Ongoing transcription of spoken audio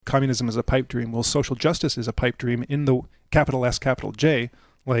communism is a pipe dream. Well, social justice is a pipe dream in the capital S, capital J,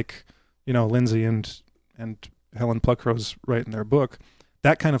 like, Lindsay and Helen Pluckrose write in their book.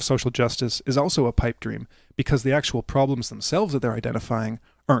 That kind of social justice is also a pipe dream because the actual problems themselves that they're identifying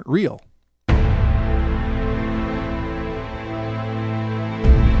aren't real.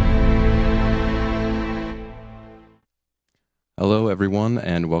 Hello, everyone,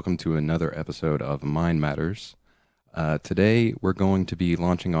 and welcome to another episode of Mind Matters. Today, we're going to be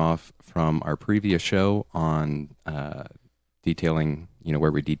launching off from our previous show on detailing,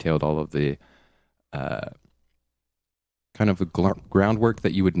 where we detailed all of the kind of the groundwork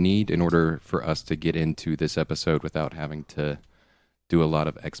that you would need in order for us to get into this episode without having to do a lot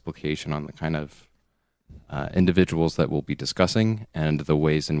of explication on the kind of individuals that we'll be discussing and the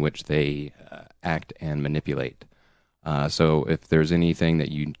ways in which they act and manipulate. So if there's anything that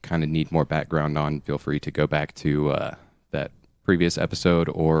you kind of need more background on, feel free to go back to that previous episode,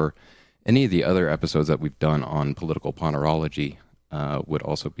 or any of the other episodes that we've done on political ponerology would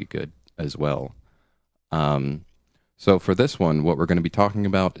also be good as well. So for this one, what we're going to be talking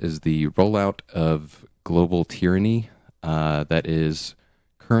about is the rollout of global tyranny that is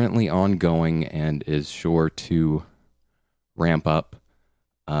currently ongoing and is sure to ramp up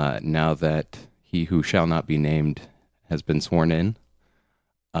now that he who shall not be named has been sworn in.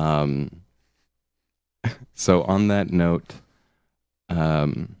 So on that note,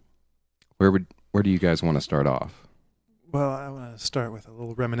 where do you guys want to start off? Well, I want to start with a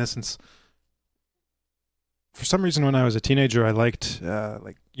little reminiscence. For some reason, when I was a teenager, I liked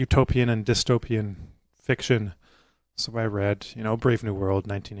like utopian and dystopian fiction. So I read, Brave New World,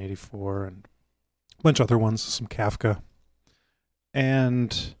 1984, and a bunch of other ones, some Kafka.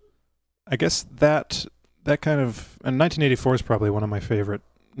 And I guess that kind of... And 1984 is probably one of my favorite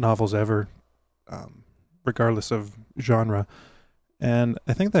novels ever, regardless of genre. And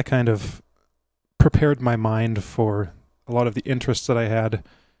I think that kind of prepared my mind for a lot of the interests that I had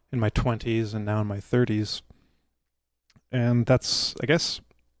in my 20s and now in my 30s. And that's, I guess,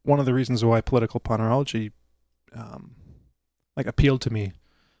 one of the reasons why political ponerology appealed to me,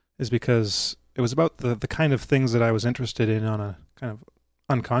 is because it was about the kind of things that I was interested in on a kind of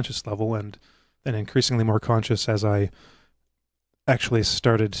unconscious level, and then increasingly more conscious as I actually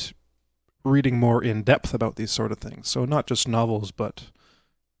started reading more in depth about these sort of things. So not just novels, but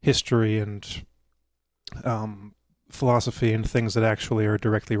history and philosophy and things that actually are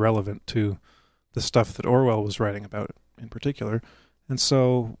directly relevant to the stuff that Orwell was writing about in particular. And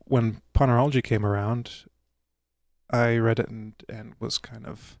so when ponerology came around, I read it and was kind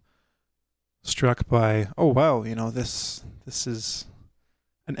of struck by, oh wow, this is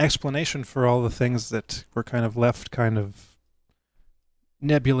an explanation for all the things that were kind of left kind of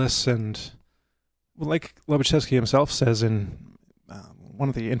nebulous. And like Lobachevsky himself says in one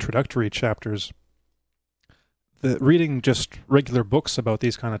of the introductory chapters, that reading just regular books about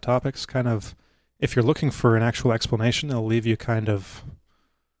these kind of topics kind of, if you're looking for an actual explanation, it'll leave you kind of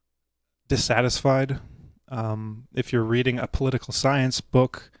dissatisfied. If you're reading a political science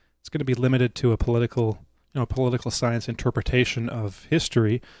book, it's going to be limited to a political science interpretation of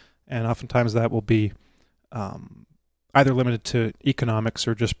history, and oftentimes that will be either limited to economics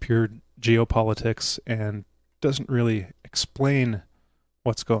or just pure geopolitics and doesn't really explain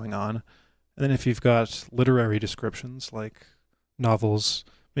what's going on. And then if you've got literary descriptions like novels,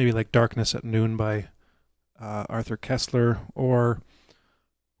 maybe like Darkness at Noon by Arthur Koestler, or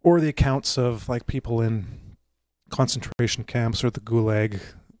the accounts of like people in concentration camps or the Gulag,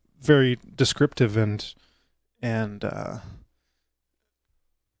 very descriptive and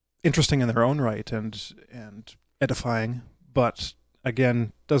interesting in their own right and edifying, but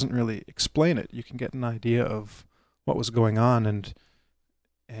again doesn't really explain it. You can get an idea of what was going on and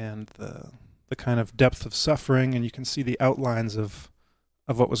the kind of depth of suffering, and you can see the outlines of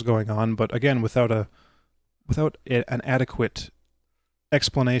what was going on, but again without an adequate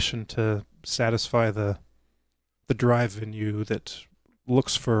explanation to satisfy the drive in you that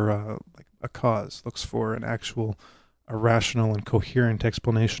looks for a cause, looks for a rational and coherent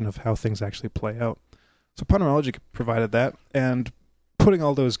explanation of how things actually play out. So ponerology provided that, and putting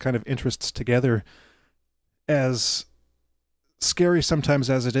all those kind of interests together, as scary sometimes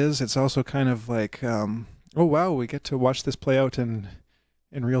as it is, it's also kind of like, oh wow, we get to watch this play out in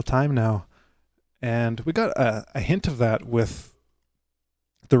real time now. And we got a hint of that with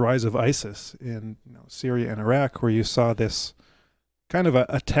the rise of ISIS in Syria and Iraq, where you saw this kind of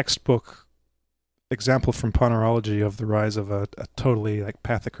a textbook example from ponerology of the rise of a totally like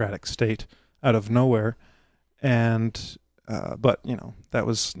pathocratic state out of nowhere. And but that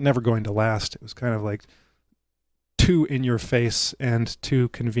was never going to last. It was kind of like too in your face and too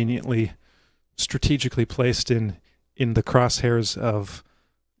conveniently strategically placed in the crosshairs of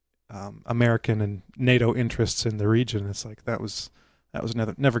American and NATO interests in the region. It's like that was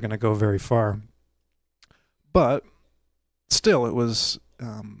never going to go very far. But still, it was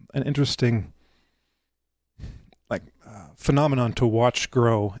an interesting phenomenon to watch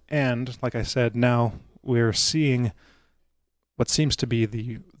grow. And like I said, now we're seeing what seems to be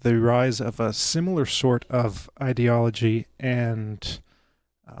the rise of a similar sort of ideology and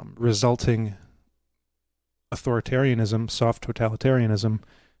resulting authoritarianism, soft totalitarianism,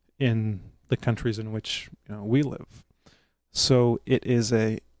 in the countries in which we live. So it is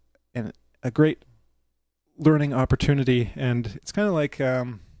a great learning opportunity, and it's kind of like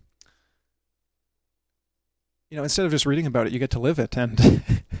instead of just reading about it, you get to live it, and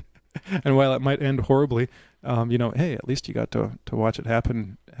and while it might end horribly, hey, at least you got to watch it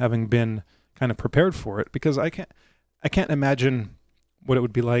happen, having been kind of prepared for it. Because I can't imagine what it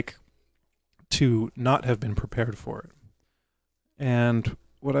would be like to not have been prepared for it. And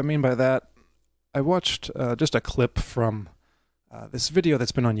what I mean by that, I watched just a clip from this video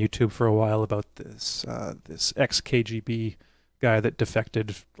that's been on YouTube for a while about this ex-KGB guy that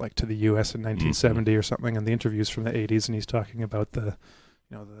defected to the U.S. in 1970 or something, and the interviews from the 80s, and he's talking about the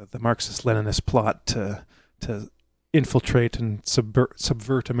Marxist-Leninist plot to infiltrate and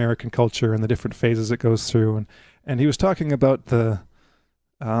subvert American culture and the different phases it goes through, and he was talking about the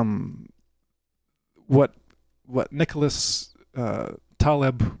what Nicholas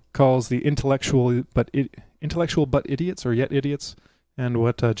Taleb calls the intellectual but idiots, or yet idiots, and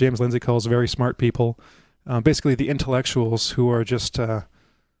what James Lindsay calls very smart people. Basically, the intellectuals who are just, in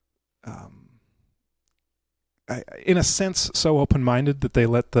a sense, so open-minded that they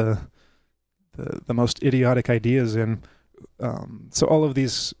let the most idiotic ideas in. So all of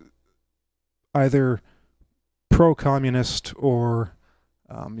these either pro-communist or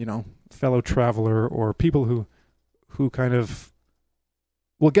fellow traveler, or people who kind of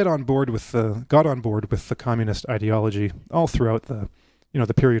got on board with the communist ideology all throughout the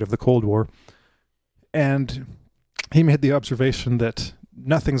period of the Cold War. And he made the observation that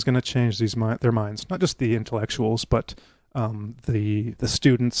nothing's going to change their minds, not just the intellectuals, but the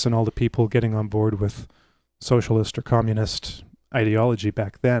students and all the people getting on board with socialist or communist ideology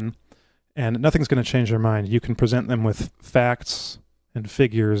back then. And nothing's going to change their mind. You can present them with facts and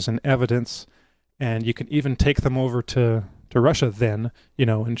figures and evidence, and you can even take them over to Russia then,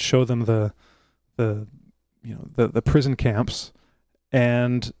 and show them the prison camps,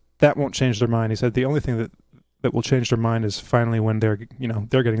 and that won't change their mind. He said the only thing that will change their mind is finally when they're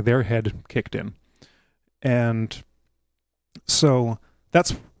getting their head kicked in. And so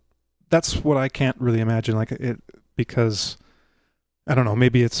that's what I can't really imagine because I don't know,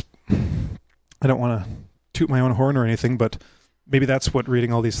 maybe it's, I don't want to toot my own horn or anything, but maybe that's what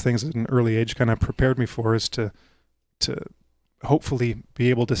reading all these things at an early age kind of prepared me for, is to hopefully be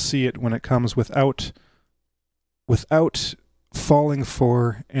able to see it when it comes without falling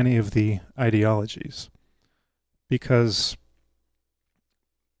for any of the ideologies. Because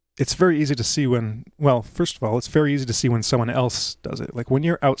it's very easy to see first of all, it's very easy to see when someone else does it. Like when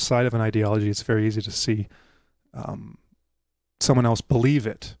you're outside of an ideology, it's very easy to see someone else believe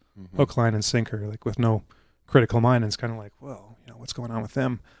it, hook, line, and sinker, with no critical mind. And it's kind of like, well, what's going on with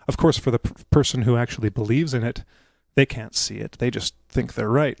them? Of course, for the person who actually believes in it, they can't see it. They just think they're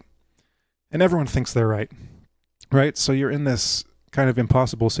right. And everyone thinks they're right. Right? So you're in this kind of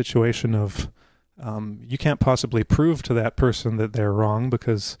impossible situation of you can't possibly prove to that person that they're wrong,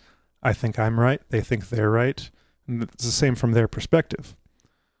 because I think I'm right, they think they're right, and it's the same from their perspective.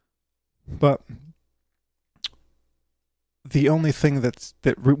 But the only thing that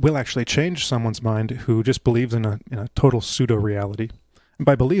will actually change someone's mind who just believes in a total pseudo-reality, and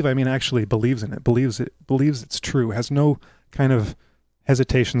by believe I mean actually believes in it, believes it's true, has no kind of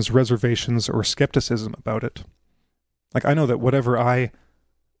hesitations, reservations, or skepticism about it. I know that whatever I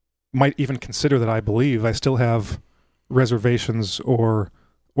might even consider that I believe, I still have reservations or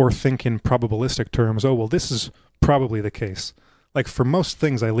think in probabilistic terms. Oh, well, this is probably the case. For most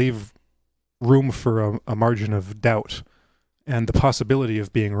things, I leave room for a margin of doubt and the possibility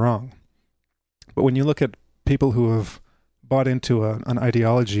of being wrong. But when you look at people who have bought into an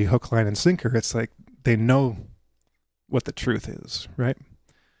ideology, hook, line, and sinker, it's like they know what the truth is, right?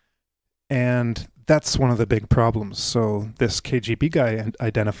 And that's one of the big problems. So this KGB guy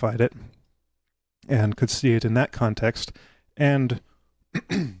identified it and could see it in that context. And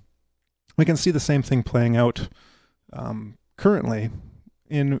we can see the same thing playing out currently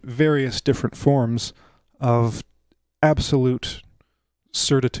in various different forms of absolute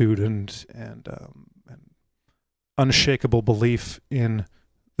certitude and unshakable belief in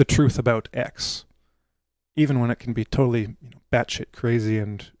the truth about X, even when it can be totally batshit crazy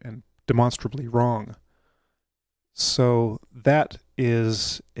and demonstrably wrong. So that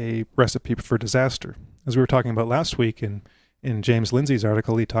is a recipe for disaster. As we were talking about last week in James Lindsay's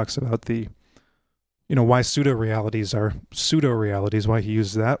article, he talks about the, why pseudo-realities are pseudo-realities, why he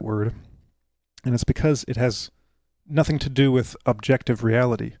uses that word. And it's because it has nothing to do with objective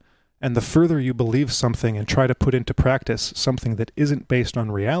reality. And the further you believe something and try to put into practice something that isn't based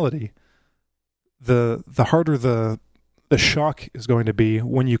on reality, the harder the shock is going to be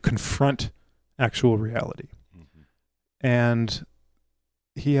when you confront actual reality. Mm-hmm. And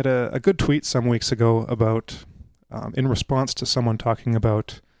he had a good tweet some weeks ago about, in response to someone talking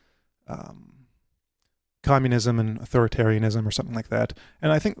about communism and authoritarianism or something like that.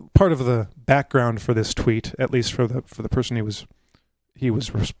 And I think part of the background for this tweet, at least for the person he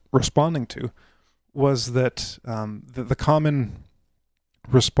was responding to, was that the common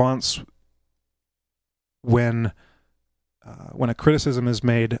response when a criticism is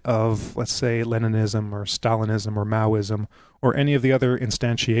made of, let's say, Leninism or Stalinism or Maoism or any of the other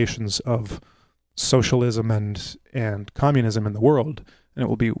instantiations of socialism and communism in the world, and it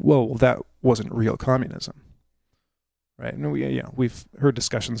will be, well, that wasn't real communism, right? And we've heard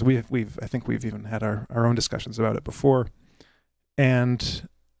discussions. I think we've even had our own discussions about it before. And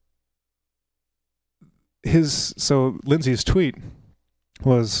Lindsay's tweet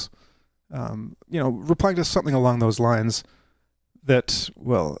was, replying to something along those lines that,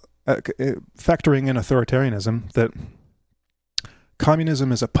 factoring in authoritarianism, that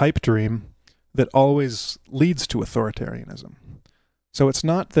communism is a pipe dream that always leads to authoritarianism. So it's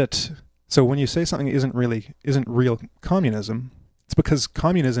not that. So when you say something isn't real communism, it's because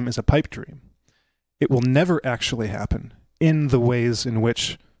communism is a pipe dream. It will never actually happen in the ways in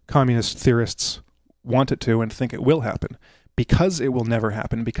which communist theorists want it to and think it will happen. Because it will never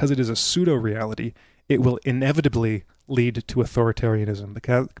happen, because it is a pseudo-reality, it will inevitably lead to authoritarianism,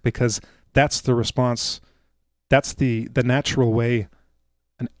 because that's the response, that's the natural way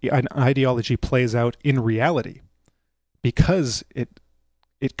an ideology plays out in reality, because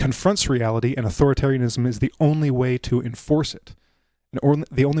it confronts reality, and authoritarianism is the only way to enforce it, or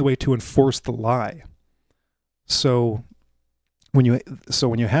the only way to enforce the lie. So when you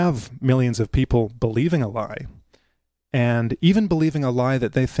have millions of people believing a lie, and even believing a lie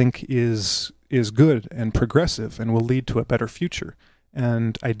that they think is good and progressive and will lead to a better future,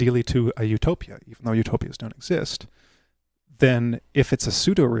 and ideally to a utopia, even though utopias don't exist, then if it's a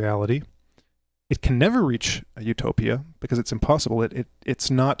pseudo-reality, it can never reach a utopia because it's impossible. It's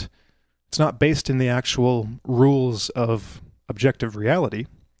not based in the actual rules of objective reality.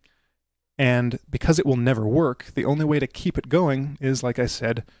 And because it will never work, the only way to keep it going is, like I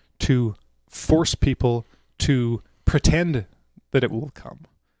said, to force people to pretend that it will come,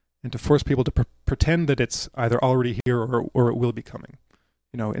 and to force people to pretend that it's either already here or it will be coming.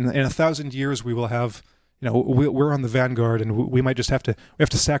 In 1,000 years we will have, we're on the vanguard, and we might just have to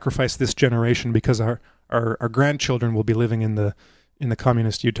sacrifice this generation because our grandchildren will be living in the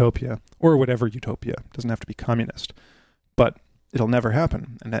communist utopia, or whatever utopia. It doesn't have to be communist, but it'll never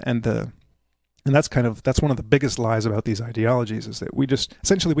happen. And that's one of the biggest lies about these ideologies, is that we just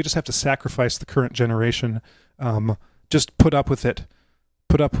have to sacrifice the current generation, just put up with it,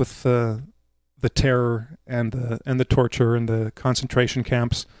 put up with the terror and the torture and the concentration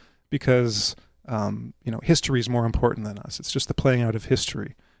camps, because history is more important than us. It's just the playing out of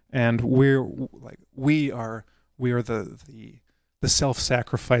history, and we are the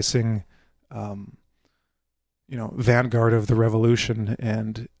self-sacrificing vanguard of the revolution,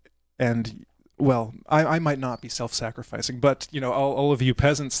 and well, I might not be self-sacrificing, but all of you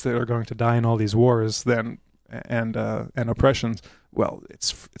peasants that are going to die in all these wars then and oppressions, well,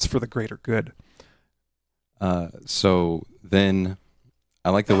 it's for the greater good. So then I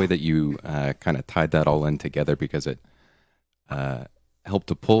like the way that you kind of tied that all in together, because it helped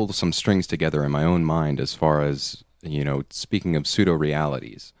to pull some strings together in my own mind as far as, speaking of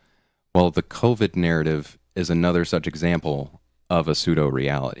pseudo-realities. Well, the COVID narrative is another such example of a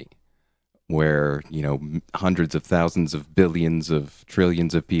pseudo-reality, where, hundreds of thousands of billions of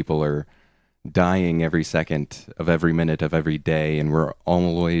trillions of people are dying every second of every minute of every day, and we're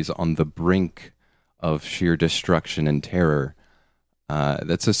always on the brink of sheer destruction and terror.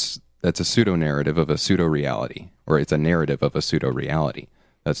 That's a pseudo-narrative of a pseudo-reality, or it's a narrative of a pseudo-reality.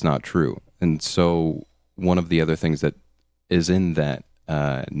 That's not true. And so one of the other things that is in that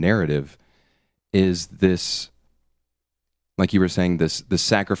narrative is this, like you were saying, the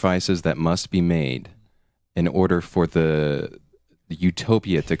sacrifices that must be made in order for the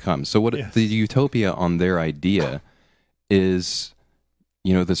utopia to come. So what? Yes. The utopia on their idea is,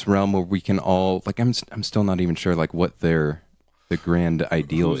 this realm where we can all, like, I'm still not even sure, like, what the grand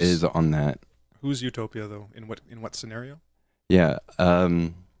ideal is on that. Whose utopia, though? In what scenario? Yeah.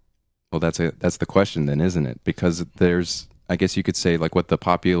 Well, that's the question then, isn't it? Because there's, I guess you could say, like, what the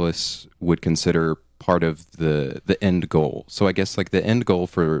populace would consider part of the end goal. So I guess, like, the end goal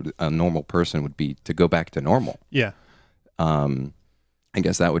for a normal person would be to go back to normal. Yeah. I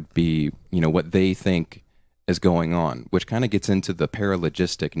guess that would be, what they think is going on, which kind of gets into the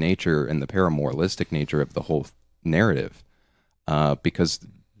paralogistic nature and the paramoralistic nature of the whole narrative. Because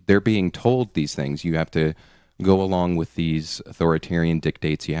they're being told these things. You have to go along with these authoritarian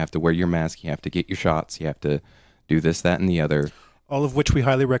dictates. You have to wear your mask. You have to get your shots. You have to do this, that, and the other. All of which we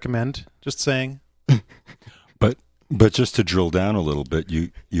highly recommend. Just saying. But just to drill down a little bit,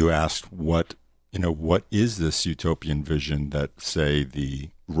 you asked what is this utopian vision that, say, the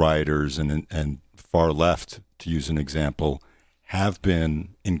rioters and far left, to use an example, have been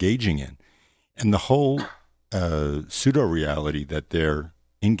engaging in, and the whole pseudo reality that they're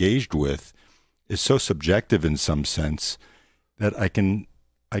engaged with is so subjective in some sense that I can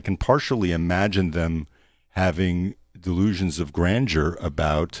partially imagine them having delusions of grandeur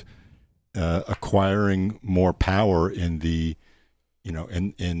about acquiring more power in the,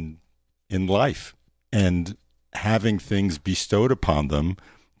 in life, and having things bestowed upon them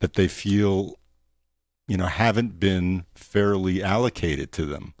that they feel, haven't been fairly allocated to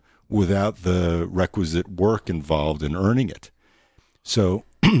them without the requisite work involved in earning it. So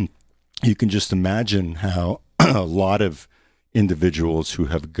you can just imagine how a lot of individuals who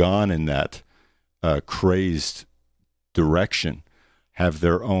have gone in that crazed direction have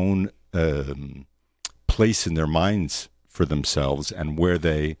their own place in their minds for themselves and where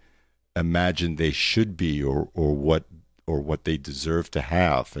they imagine they should be, or what they deserve to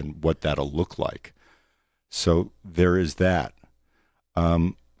have, and what that'll look like. So there is that.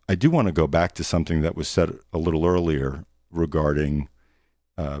 I do want to go back to something that was said a little earlier regarding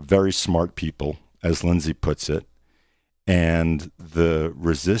very smart people, as Lindsay puts it, and the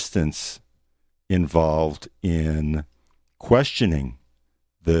resistance involved in questioning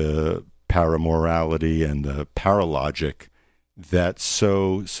the paramorality and the paralogic that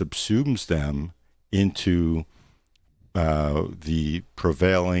so subsumes them into the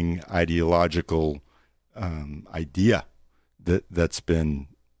prevailing ideological idea that's been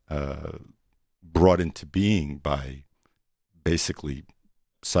brought into being by basically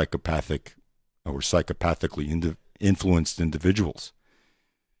psychopathic or psychopathically influenced individuals.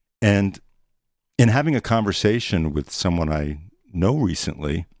 And in having a conversation with someone I know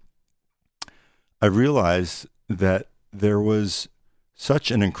recently, I realized that there was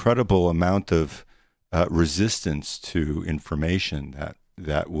such an incredible amount of resistance to information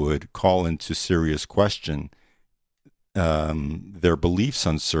that would call into serious question their beliefs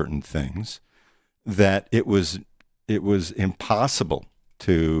on certain things, that it was impossible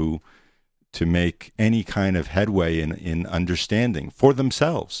to make any kind of headway in understanding for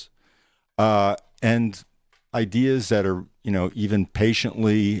themselves, and ideas that are even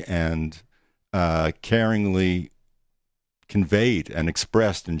patiently and caringly conveyed and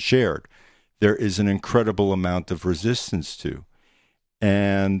expressed and shared, there is an incredible amount of resistance to.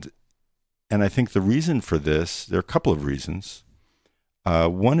 And I think the reason for this, there are a couple of reasons.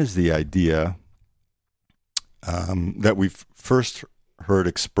 One is the idea that we've first heard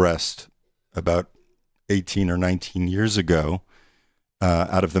expressed about 18 or 19 years ago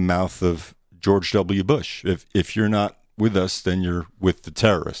out of the mouth of George W. Bush. If you're not with us, then you're with the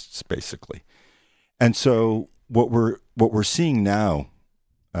terrorists, basically. And so what we're seeing now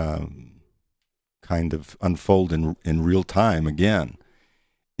kind of unfold in real time again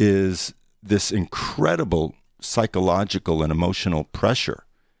is this incredible psychological and emotional pressure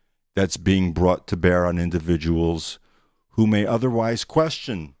that's being brought to bear on individuals who may otherwise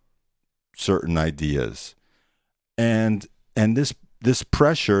question certain ideas. And this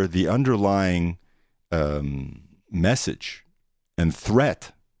pressure, the underlying message and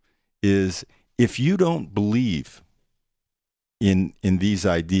threat is, if you don't believe in these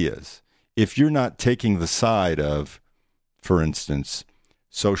ideas, if you're not taking the side of, for instance,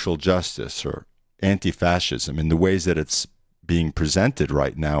 social justice or anti-fascism in the ways that it's being presented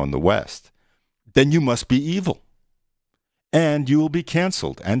right now in the West, then you must be evil, and you will be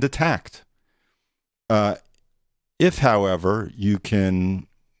canceled and attacked. If, however, you can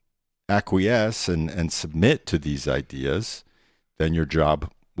acquiesce and submit to these ideas, then your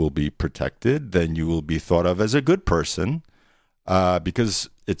job will be protected, then you will be thought of as a good person, because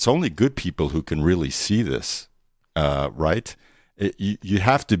it's only good people who can really see this, right? You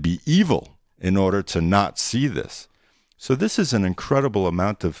have to be evil in order to not see this. So this is an incredible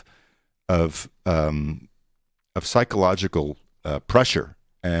amount of psychological pressure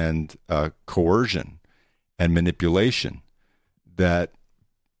and coercion and manipulation that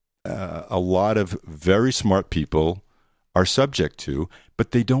a lot of very smart people are subject to, but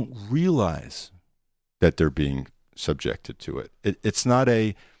they don't realize that they're being subjected to it. It's not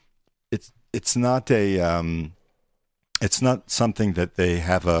something that they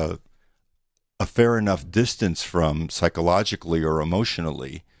have a fair enough distance from psychologically or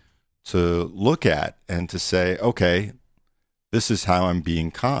emotionally to look at and to say, okay, this is how I'm being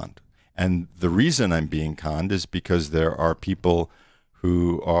conned. And the reason I'm being conned is because there are people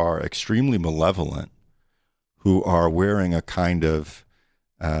who are extremely malevolent, who are wearing a kind of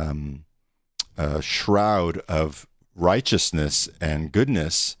shroud of righteousness and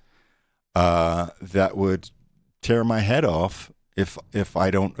goodness that would tear my head off if I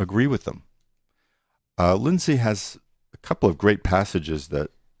don't agree with them. Lindsay has a couple of great passages that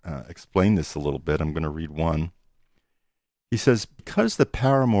explain this a little bit. I'm going to read one. He says, because the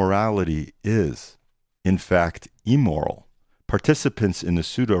paramorality is, in fact, immoral, participants in the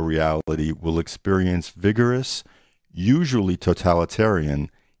pseudo-reality will experience vigorous, usually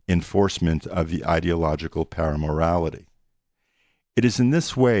totalitarian, enforcement of the ideological paramorality. It is in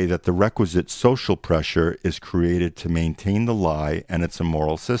this way that the requisite social pressure is created to maintain the lie and its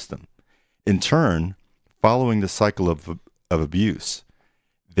immoral system. In turn, following the cycle of abuse,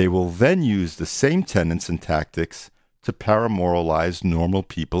 they will then use the same tenets and tactics to paramoralize normal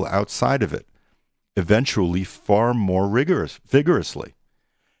people outside of it, eventually far more vigorously.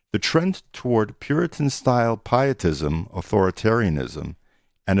 The trend toward Puritan-style pietism, authoritarianism,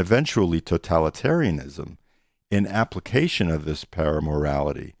 and eventually totalitarianism in application of this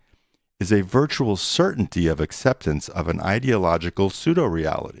paramorality is a virtual certainty of acceptance of an ideological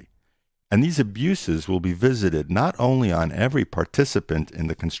pseudo-reality. And these abuses will be visited not only on every participant in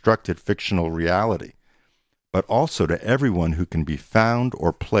the constructed fictional reality, but also to everyone who can be found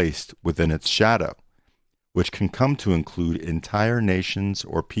or placed within its shadow, which can come to include entire nations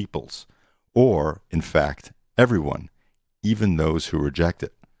or peoples, or, in fact, everyone, even those who reject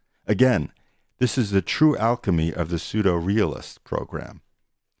it. Again, this is the true alchemy of the pseudo-realist program.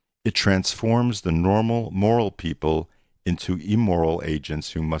 It transforms the normal, moral people into immoral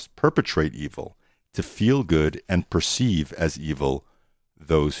agents who must perpetrate evil to feel good and perceive as evil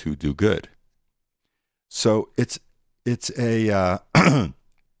those who do good. So it's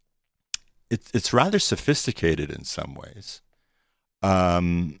rather sophisticated in some ways,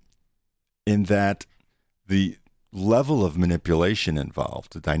 in that the level of manipulation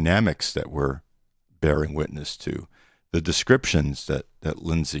involved, the dynamics that we're bearing witness to, the descriptions that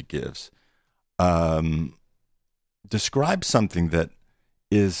Lindsay gives, describe something that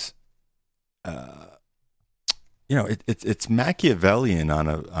is, it's Machiavellian on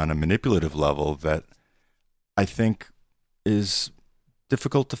a manipulative level that I think is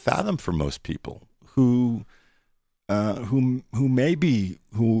difficult to fathom for most people who may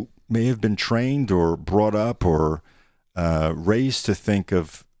have been trained or brought up or raised to think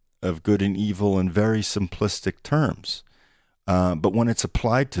of good and evil in very simplistic terms. But when it's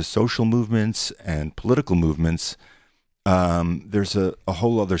applied to social movements and political movements, there's a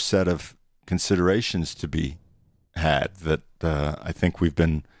whole other set of considerations to be had that I think we've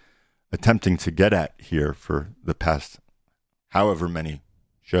been attempting to get at here for the past however many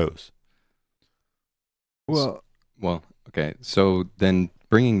shows. Well, okay. So then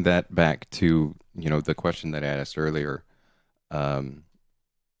bringing that back to, the question that I asked earlier,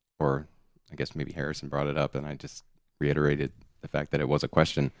 or I guess maybe Harrison brought it up and I just reiterated the fact that it was a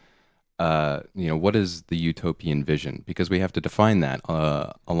question. What is the utopian vision? Because we have to define that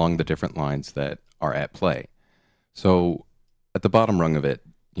along the different lines that are at play. So at the bottom rung of it,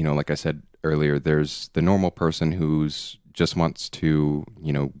 like I said earlier, there's the normal person who's just wants to,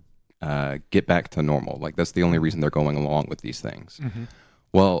 get back to normal. Like that's the only reason they're going along with these things. Mm-hmm.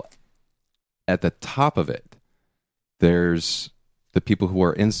 Well, at the top of it, there's the people who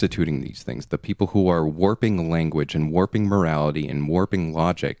are instituting these things, the people who are warping language and warping morality and warping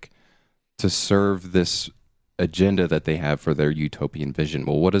logic to serve this agenda that they have for their utopian vision.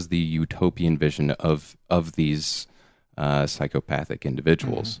 Well, what is the utopian vision of these psychopathic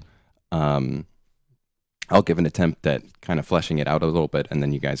individuals? Mm-hmm. I'll give an attempt at kind of fleshing it out a little bit, and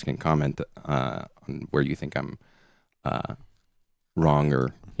then you guys can comment on where you think I'm wrong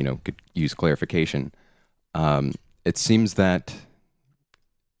or, could use clarification. It seems that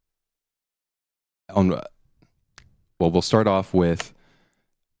we'll start off with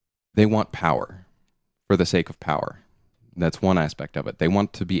they want power for the sake of power. That's one aspect of it. They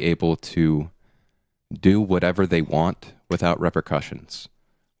want to be able to do whatever they want without repercussions,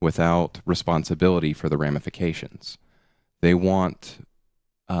 without responsibility for the ramifications. They want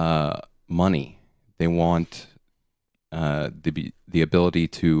money. They want the ability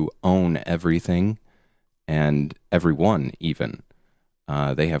to own everything and everyone, even.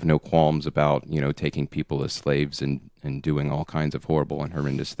 They have no qualms about, taking people as slaves and doing all kinds of horrible and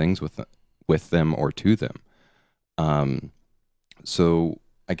horrendous things with them or to them. So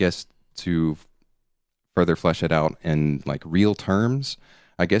I guess to further flesh it out in like real terms,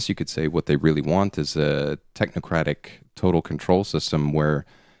 I guess you could say what they really want is a technocratic total control system where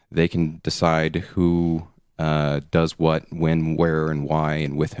they can decide who does what, when, where, and why,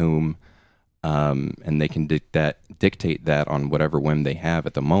 and with whom. And they can dictate that on whatever whim they have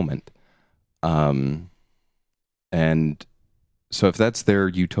at the moment. And so if that's their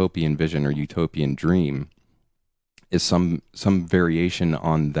utopian vision or utopian dream, is some variation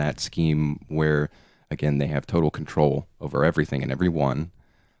on that scheme where, again, they have total control over everything and everyone.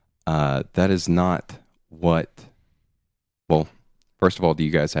 That is not what... Well, first of all, do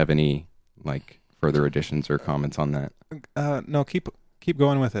you guys have any further additions or comments on that? No, keep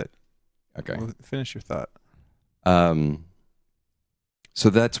going with it. Okay. Well, finish your thought. So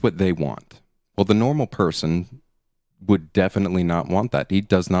that's what they want. Well, the normal person would definitely not want that. He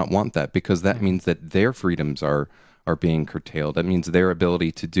does not want that because that means that their freedoms are being curtailed. That means their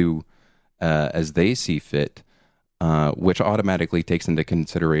ability to do as they see fit, which automatically takes into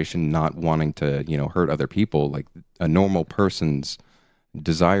consideration not wanting to, hurt other people. Like a normal person's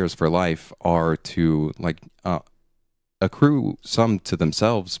desires for life are to accrue some to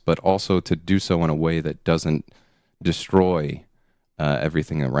themselves, but also to do so in a way that doesn't destroy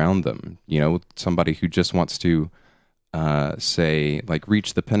everything around them. Somebody who just wants to say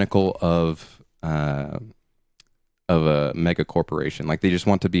reach the pinnacle of a mega corporation, like they just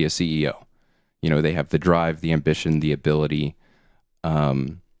want to be a CEO. They have the drive, the ambition, the ability,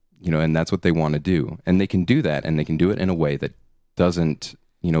 and that's what they want to do. And they can do that, and they can do it in a way that doesn't,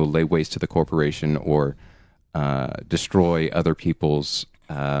 lay waste to the corporation or destroy other people's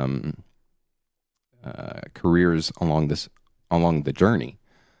careers along the journey.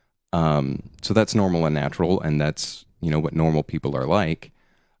 So that's normal and natural, and that's what normal people are like.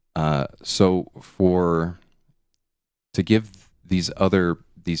 To give these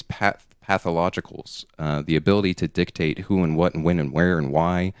pathologicals the ability to dictate who and what and when and where and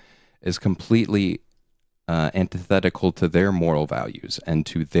why is completely antithetical to their moral values and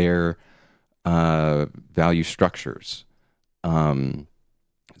to their value structures. So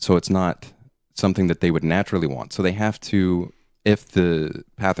it's not something that they would naturally want. So they have to, if the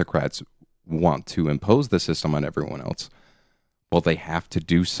pathocrats want to impose the system on everyone else, well, they have to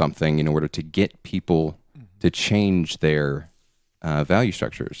do something in order to get people to change their value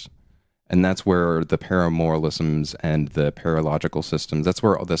structures. And that's where the paramoralisms and the paralogical systems, that's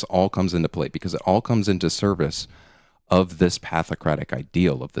where this all comes into play, because it all comes into service of this pathocratic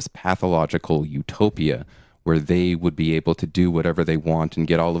ideal, of this pathological utopia, where they would be able to do whatever they want and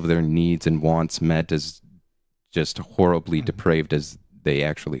get all of their needs and wants met as just horribly depraved as they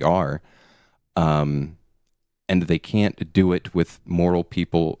actually are. And they can't do it with moral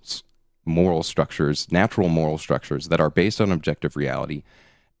people's moral structures, natural moral structures that are based on objective reality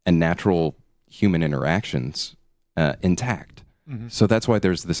and natural human interactions intact. Mm-hmm. So that's why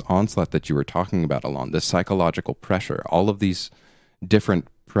there's this onslaught that you were talking about, Alon, this psychological pressure, all of these different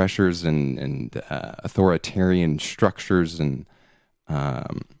pressures and authoritarian structures and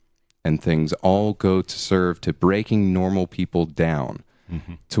things all go to serve to breaking normal people down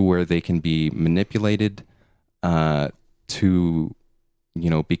to where they can be manipulated to,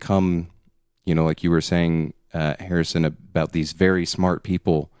 become, like you were saying, Harrison, about these very smart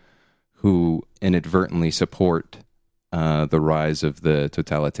people who inadvertently support the rise of the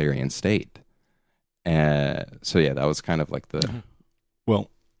totalitarian state. So yeah, that was kind of like the... Well,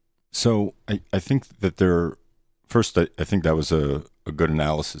 so I think that I think that was a good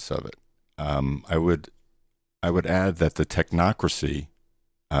analysis of it. I would add that the technocracy,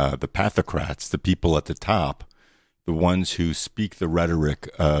 the pathocrats, the people at the top, the ones who speak the rhetoric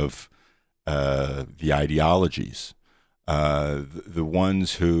of the ideologies, the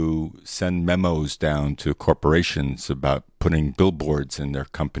ones who send memos down to corporations about putting billboards in their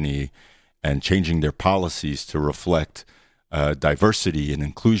company and changing their policies to reflect diversity and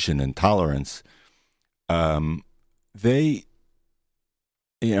inclusion and tolerance. They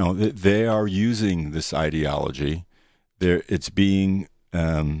are using this ideology. It's being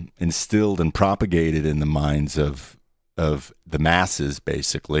instilled and propagated in the minds of the masses,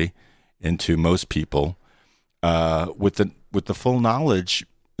 basically, into most people, with the full knowledge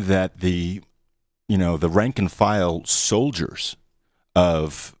that the the rank and file soldiers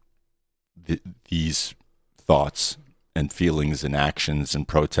of these thoughts and feelings and actions and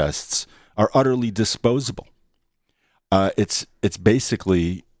protests are utterly disposable. It's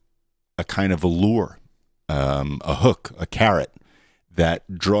basically a kind of a lure, a hook, a carrot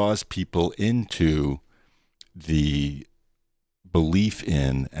that draws people into the belief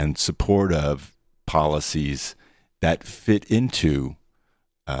in and support of policies that fit into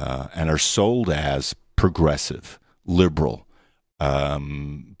and are sold as progressive, liberal,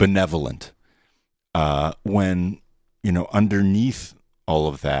 benevolent, when, underneath all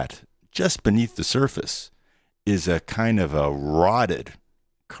of that, just beneath the surface, is a kind of a rotted,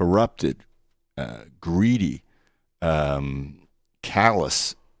 corrupted, greedy,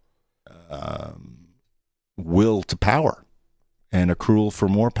 callous will to power and accrual for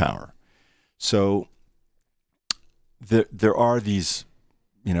more power. So there are these,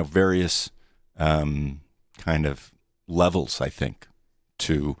 various kind of levels, I think,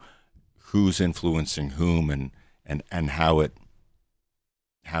 to who's influencing whom and how it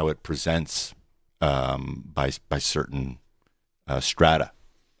presents by certain strata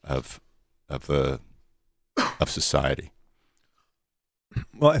of society.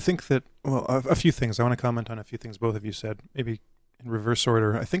 Well, I think that a few things. I want to comment on a few things both of you said, maybe in reverse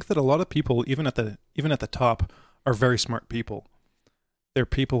order. I think that a lot of people, even at the top, are very smart people. They're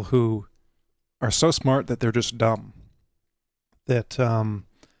people who are so smart that they're just dumb. That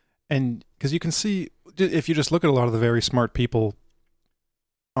and because you can see, if you just look at a lot of the very smart people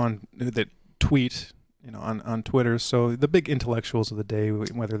that tweet, on Twitter. So the big intellectuals of the day,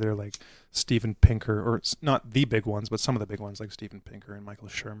 whether they're like Steven Pinker, or not the big ones, but some of the big ones like Steven Pinker and Michael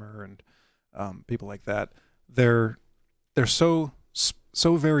Shermer and people like that, they're so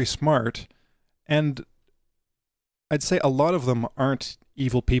very smart, and I'd say a lot of them aren't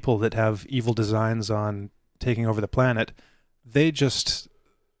evil people that have evil designs on taking over the planet. They're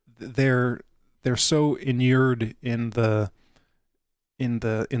so inured in the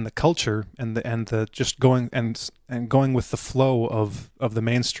culture and the just going and going with the flow of the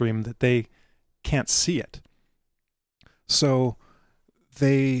mainstream that they can't see it. So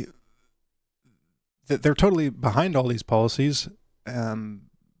they're totally behind all these policies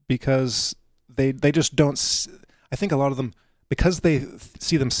because they just don't. I think a lot of them, because they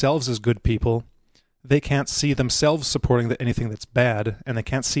see themselves as good people, they can't see themselves supporting anything that's bad, and they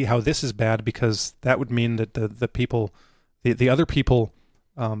can't see how this is bad, because that would mean that the people, the other people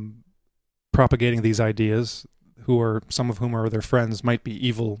propagating these ideas, some of whom are their friends, might be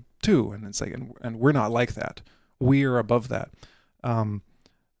evil too. And it's like, and we're not like that. We are above that. I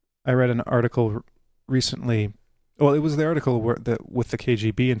read an article recently. Well, it was the article with the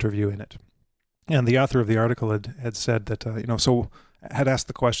KGB interview in it. And the author of the article had said that, so had asked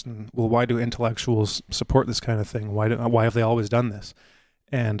the question, well, why do intellectuals support this kind of thing? Why have they always done this?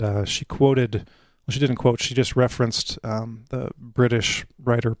 And she quoted, well, she didn't quote, she just referenced the British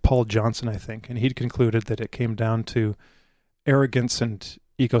writer Paul Johnson, I think, and he'd concluded that it came down to arrogance and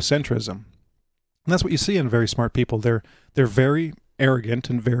egocentrism. And that's what you see in very smart people. They're very arrogant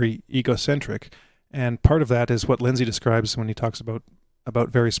and very egocentric. And part of that is what Lindsay describes when he talks about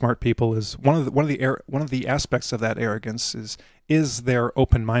very smart people. Is one of the aspects of that arrogance is their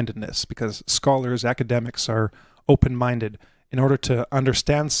open-mindedness, because scholars, academics are open-minded. In order to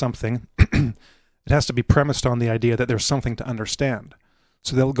understand something, it has to be premised on the idea that there's something to understand.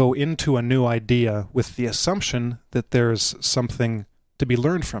 So they'll go into a new idea with the assumption that there's something to be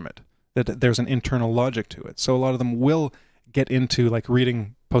learned from it, that there's an internal logic to it. So a lot of them will get into, like,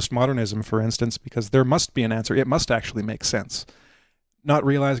 reading postmodernism, for instance, because there must be an answer. It must actually make sense. Not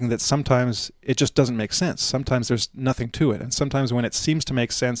realizing that sometimes it just doesn't make sense. Sometimes there's nothing to it. And sometimes when it seems to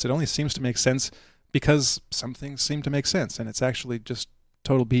make sense, it only seems to make sense because some things seem to make sense, and it's actually just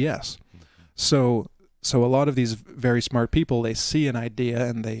total BS. So a lot of these very smart people, they see an idea,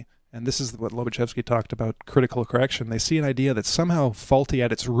 and this is what Lobachevsky talked about, critical correction. They see an idea that's somehow faulty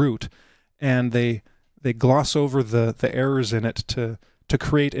at its root, and they gloss over the errors in it to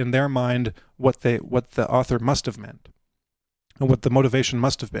create in their mind what the author must have meant, and what the motivation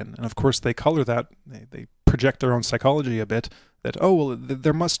must have been. And of course they color that, they project their own psychology a bit, that, oh, well,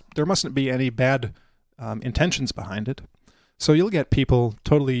 there mustn't be any bad intentions behind it. So you'll get people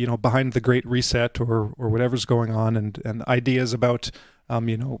totally, behind the Great Reset or whatever's going on, and ideas about,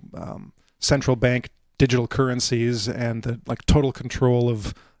 central bank digital currencies and the total control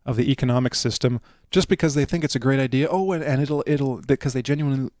of the economic system, just because they think it's a great idea. Oh, and it'll because they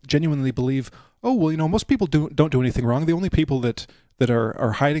genuinely believe, oh, well, most people don't do anything wrong. The only people that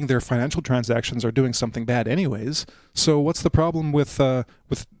are hiding their financial transactions are doing something bad anyways. So what's the problem with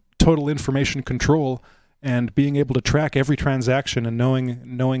total information control and being able to track every transaction and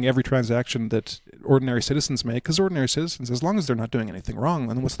knowing every transaction that ordinary citizens make, because ordinary citizens, as long as they're not doing anything wrong,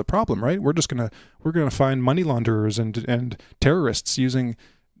 then what's the problem, right? We're gonna find money launderers and terrorists using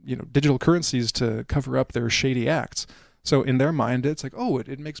digital currencies to cover up their shady acts. So in their mind, it's like, oh,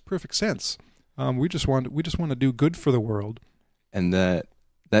 it makes perfect sense. We just want to do good for the world. And that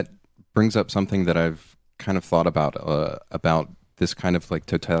brings up something that I've kind of thought about this kind of like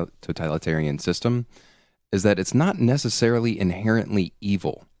totalitarian system, is that it's not necessarily inherently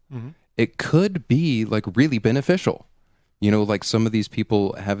evil. Mm-hmm. It could be like really beneficial. Like some of these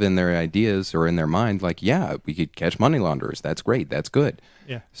people have in their ideas or in their mind, like, yeah, we could catch money launderers. That's great. That's good.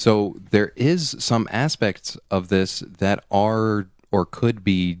 Yeah. So there is some aspects of this that are or could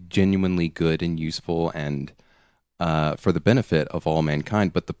be genuinely good and useful and for the benefit of all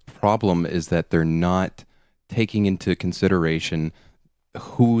mankind. But the problem is that they're not taking into consideration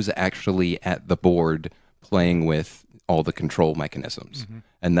who's actually at the board playing with all the control mechanisms. Mm-hmm.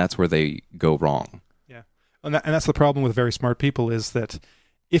 And that's where they go wrong. Yeah. And that's the problem with very smart people, is that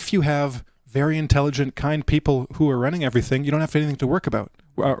if you have very intelligent, kind people who are running everything, you don't have anything to work about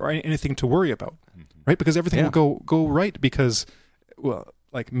or anything to worry about, right? Because everything will go right because, well,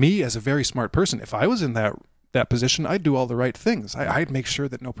 like me as a very smart person, if I was in that position, I'd do all the right things. I'd make sure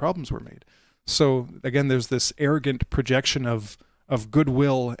that no problems were made. So again, there's this arrogant projection of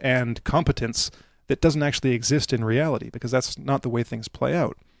goodwill and competence that doesn't actually exist in reality, because that's not the way things play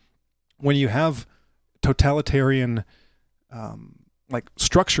out. When you have totalitarian like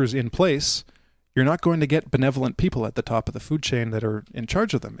structures in place, you're not going to get benevolent people at the top of the food chain that are in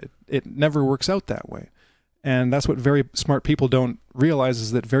charge of them. It never works out that way. And that's what very smart people don't realize,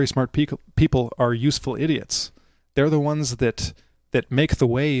 is that very smart people are useful idiots. They're the ones that make the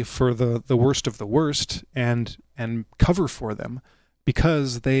way for the worst of the worst and cover for them,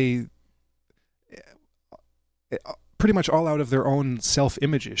 because they pretty much all out of their own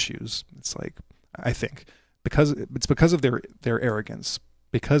self-image issues. It's like, I think, because of their arrogance,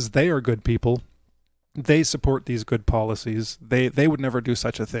 because they are good people, they support these good policies. They would never do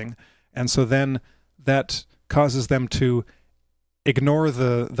such a thing. And so then that causes them to ignore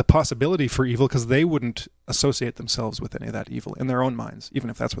the possibility for evil, because they wouldn't associate themselves with any of that evil in their own minds, even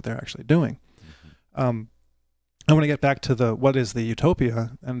if that's what they're actually doing. Mm-hmm. I want to get back to what is the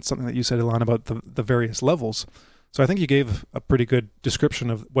utopia, and something that you said, Ilan, about the various levels. So I think you gave a pretty good description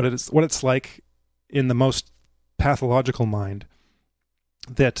of what it's like in the most pathological mind,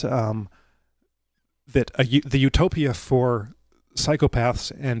 that the utopia for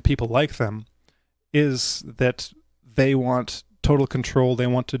psychopaths and people like them is that they want total control. They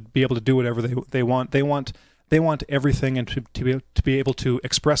want to be able to do whatever they want. They want everything, and to be able to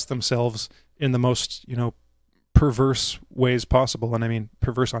express themselves in the most perverse ways possible, and I mean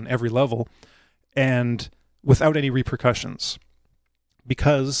perverse on every level, and without any repercussions.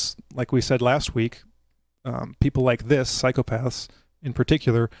 Because, like we said last week, people like this, psychopaths in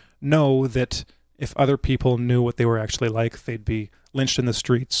particular, know that if other people knew what they were actually like, they'd be lynched in the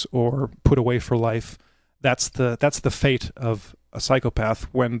streets or put away for life. That's the fate of a psychopath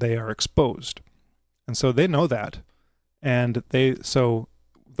when they are exposed. And so they know that. And so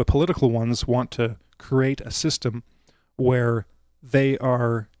the political ones want to create a system where they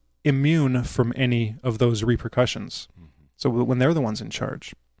are immune from any of those repercussions. Mm-hmm. So when they're the ones in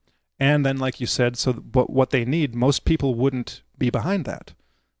charge. And then, like you said, so what they need, most people wouldn't be behind that.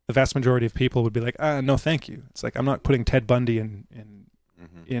 The vast majority of people would be like, no, thank you. It's like, I'm not putting Ted Bundy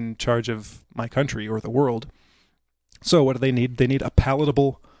in charge of my country or the world. So what do they need? They need a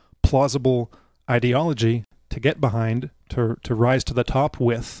palatable, plausible ideology to get behind, to rise to the top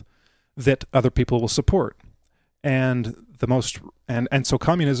with, that other people will support. And so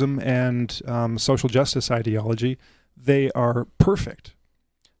communism and social justice ideology, they are perfect,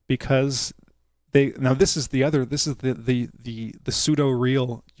 because this is the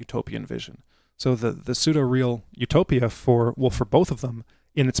pseudo-real utopian vision. So the pseudo-real utopia for both of them,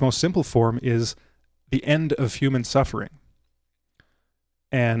 in its most simple form, is the end of human suffering.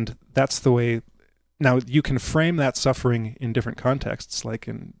 And that's the way. Now, you can frame that suffering in different contexts, like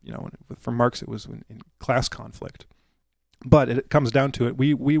for Marx, it was in class conflict. But it comes down to it.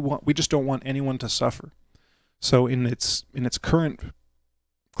 We just don't want anyone to suffer. So in its current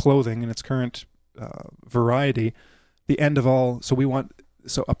clothing, in its current variety, the end of all.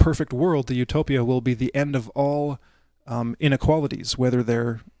 So a perfect world. The utopia will be the end of all inequalities, whether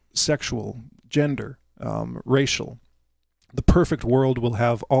they're sexual, gender, racial. The perfect world will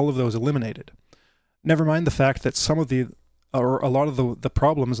have all of those eliminated. Never mind the fact that a lot of the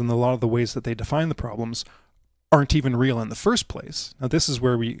problems and a lot of the ways that they define the problems aren't even real in the first place. Now, this is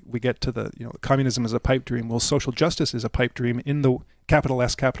where we get to the, communism is a pipe dream. Well, social justice is a pipe dream in the capital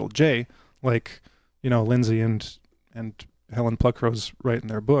S, capital J, like, Lindsay and Helen Pluckrose write in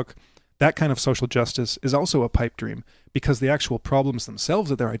their book. That kind of social justice is also a pipe dream because the actual problems themselves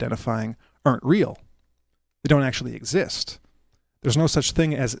that they're identifying aren't real. They don't actually exist. There's no such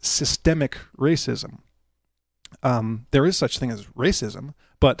thing as systemic racism. There is such thing as racism,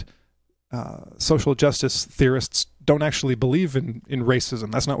 but social justice theorists don't actually believe in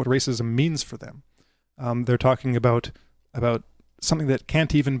racism. That's not what racism means for them. They're talking about something that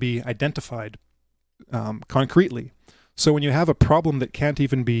can't even be identified concretely. So when you have a problem that can't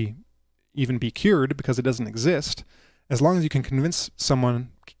even be cured because it doesn't exist, as long as you can convince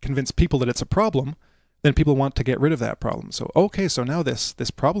people that it's a problem, then people want to get rid of that problem. So, okay, so now this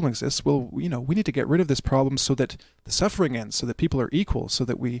problem exists. Well, we need to get rid of this problem so that the suffering ends, so that people are equal, so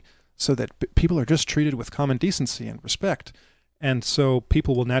that people are just treated with common decency and respect. And so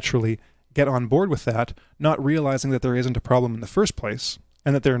people will naturally get on board with that, not realizing that there isn't a problem in the first place,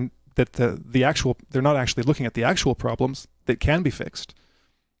 and that they're not actually looking at the actual problems that can be fixed.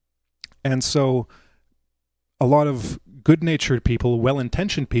 And so a lot of good-natured people,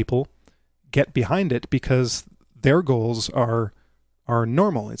 well-intentioned people, get behind it because their goals are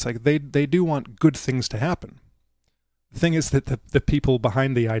normal. It's like they do want good things to happen. The thing is that the people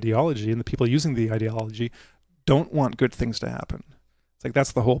behind the ideology and the people using the ideology don't want good things to happen. It's like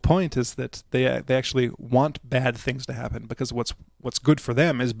that's the whole point, is that they actually want bad things to happen because what's good for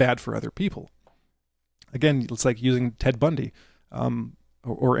them is bad for other people. Again, it's like using Ted Bundy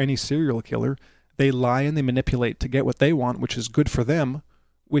or any serial killer. They lie and they manipulate to get what they want, which is good for them,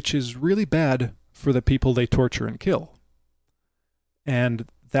 which is really bad for the people they torture and kill. And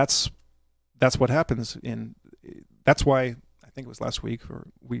that's what happens that's why, I think it was last week, or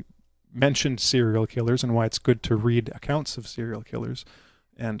we mentioned serial killers and why it's good to read accounts of serial killers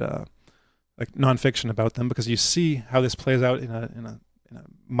and like nonfiction about them, because you see how this plays out in a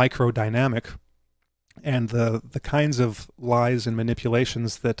micro dynamic, and the kinds of lies and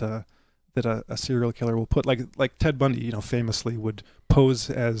manipulations that a serial killer will put, like Ted Bundy, famously would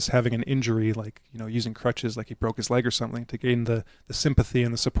pose as having an injury, like, using crutches, like he broke his leg or something, to gain the sympathy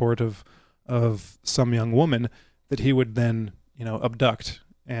and the support of some young woman that he would then, abduct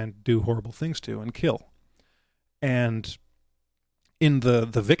and do horrible things to and kill. And in the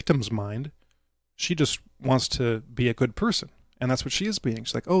victim's mind, she just wants to be a good person, and that's what she is being.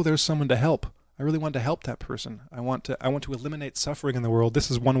 She's like, oh, there's someone to help. I really want to help that person. I want to eliminate suffering in the world. This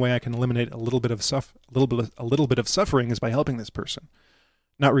is one way I can eliminate a little bit of suffering is by helping this person,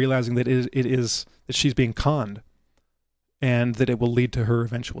 not realizing that it is that she's being conned, and that it will lead to her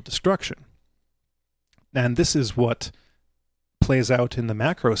eventual destruction. And this is what plays out in the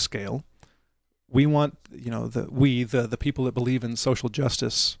macro scale. We want, the people that believe in social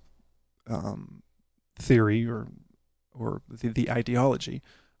justice theory or the ideology,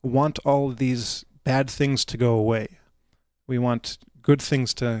 want all of these bad things to go away. We want good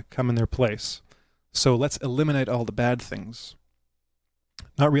things to come in their place. So let's eliminate all the bad things,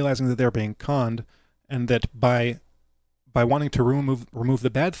 not realizing that they're being conned, and that by wanting to remove the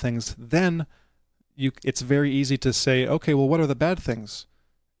bad things, then it's very easy to say, okay, well, what are the bad things?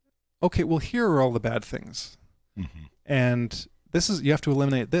 Okay, well, here are all the bad things. Mm-hmm. And you have to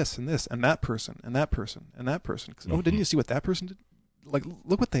eliminate this and that person and that person and that person. Mm-hmm. Oh, didn't you see what that person did? Like,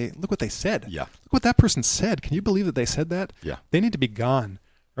 look what they said. Yeah. Look what that person said. Can you believe that they said that? Yeah. They need to be gone,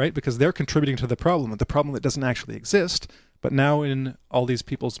 right? Because they're contributing to the problem that doesn't actually exist. But now in all these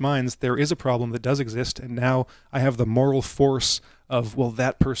people's minds, there is a problem that does exist, and now I have the moral force of, well,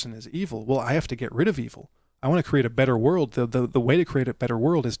 that person is evil. Well, I have to get rid of evil. I want to create a better world. The way to create a better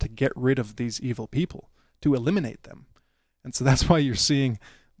world is to get rid of these evil people, to eliminate them. And so that's why you're seeing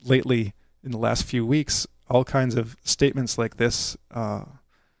lately, in the last few weeks, all kinds of statements like this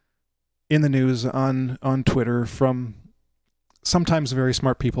in the news, on Twitter, from sometimes very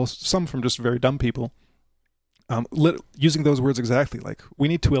smart people, some from just very dumb people, using those words exactly. Like, we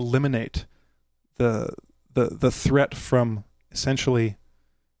need to eliminate the threat from essentially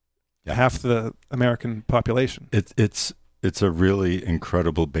half the American population. It's a really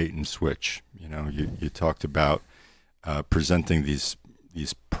incredible bait and switch. You talked about presenting these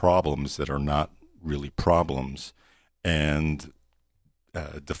problems that are not really problems, and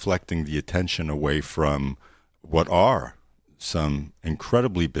deflecting the attention away from what are some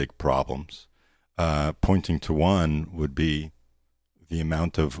incredibly big problems. Pointing to one would be the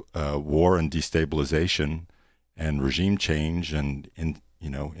amount of war and destabilization and regime change and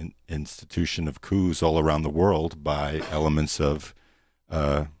institution of coups all around the world by elements of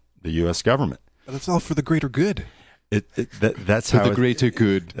the U.S. government. That's all for the greater good. That's For how the greater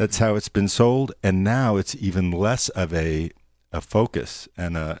good. That's how it's been sold, and now it's even less of a focus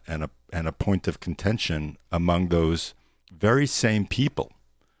and a point of contention among those very same people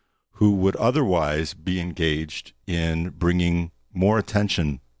who would otherwise be engaged in bringing more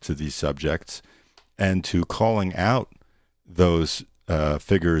attention to these subjects and to calling out those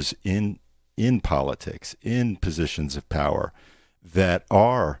figures in politics, in positions of power, that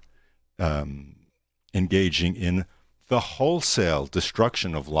are engaging in the wholesale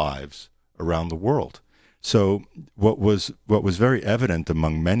destruction of lives around the world. So what was very evident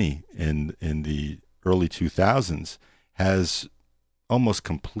among many in the early 2000s has almost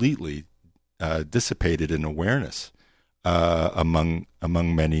completely dissipated in awareness among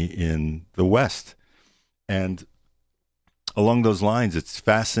many in the West. And along those lines, it's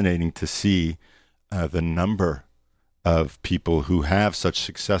fascinating to see the number of people who have such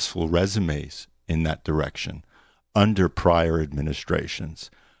successful resumes in that direction under prior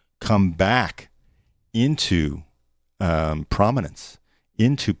administrations come back into prominence,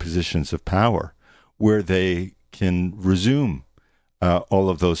 into positions of power, where they can resume all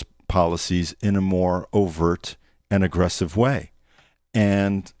of those policies in a more overt and aggressive way.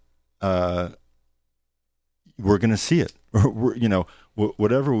 And we're going to see it.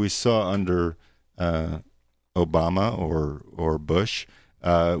 Whatever we saw under Obama or Bush,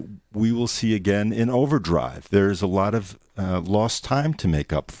 we will see again in overdrive. There's a lot of lost time to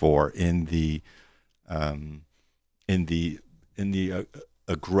make up for in the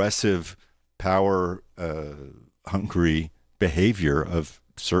aggressive, power hungry behavior of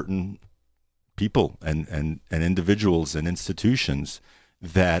certain people and individuals and institutions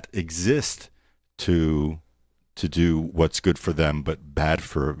that exist to do what's good for them but bad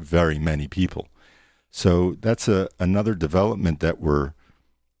for very many people. So that's another development that we're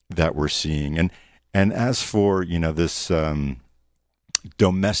seeing. And as for this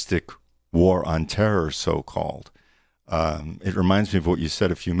domestic war on terror, so-called, it reminds me of what you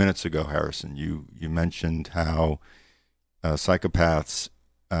said a few minutes ago, Harrison. You mentioned how psychopaths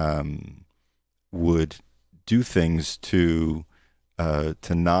would do things to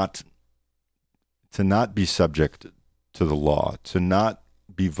not be subject to the law, to not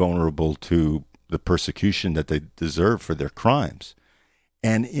be vulnerable to the persecution that they deserve for their crimes.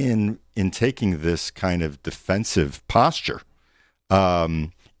 And in taking this kind of defensive posture,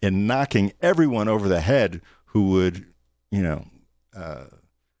 in knocking everyone over the head who would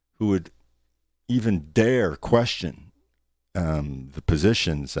even dare question the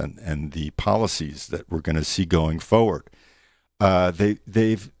positions and the policies that we're going to see going forward,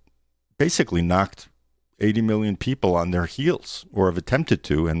 they've basically knocked 80 million people on their heels, or have attempted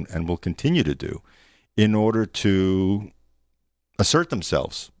to, and will continue to do, in order to assert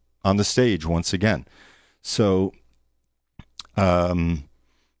themselves on the stage once again. So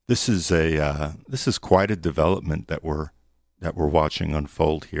this is quite a development that we're watching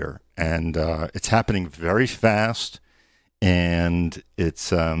unfold here, and it's happening very fast, and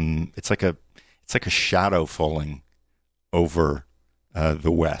it's like a shadow falling over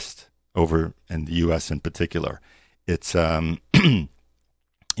the West, over in the U.S. in particular. It's it's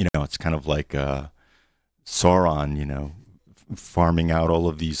kind of like Sauron, farming out all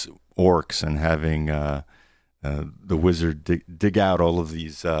of these orcs and having the wizard dig out all of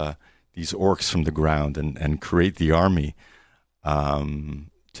these orcs from the ground and create the army, to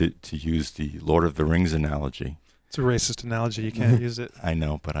use the Lord of the Rings analogy. It's a racist analogy. You can't use it. I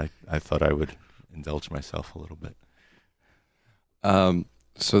know, but I thought I would indulge myself a little bit.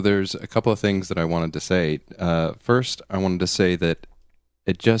 So there's a couple of things that I wanted to say. First, I wanted to say that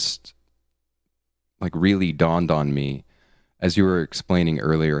it just really dawned on me as you were explaining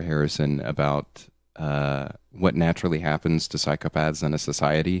earlier, Harrison, about what naturally happens to psychopaths in a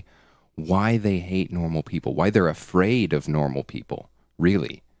society, why they hate normal people, why they're afraid of normal people,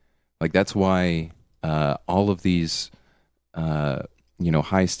 really. That's why all of these,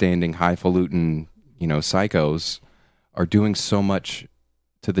 high-standing, highfalutin, psychos are doing so much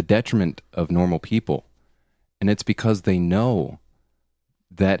to the detriment of normal people. And it's because they know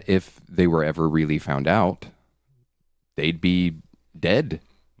that if they were ever really found out, they'd be dead.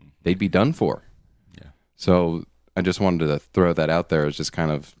 They'd be done for. Yeah. So I just wanted to throw that out there as just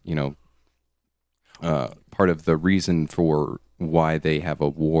kind of, part of the reason for why they have a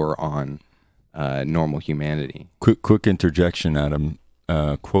war on normal humanity. Quick interjection, Adam.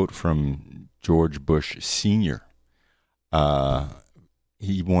 Quote from George Bush Sr.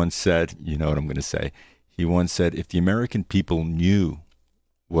 He once said, you know what I'm going to say, he once said, if the American people knew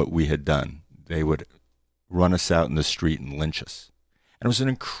what we had done, they would run us out in the street and lynch us. And it was an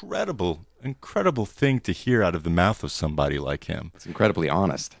incredible thing to hear out of the mouth of somebody like him. It's incredibly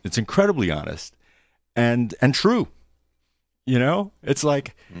honest. It's incredibly honest and true. You know, it's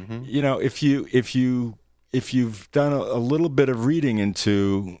like, you know, if you've done a little bit of reading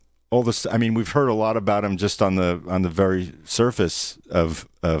into all this, I mean, we've heard a lot about him just on the very surface of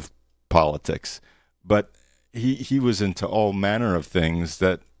politics, but he was into all manner of things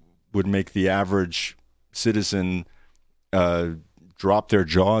that would make the average citizen drop their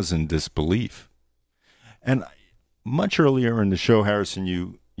jaws in disbelief. And much earlier in the show, Harrison,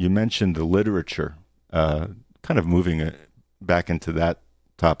 you mentioned the literature, kind of moving back into that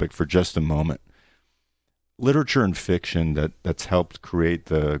topic for just a moment. Literature and fiction that's helped create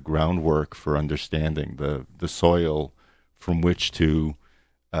the groundwork for understanding the soil from which to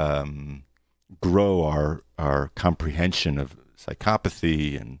grow our comprehension of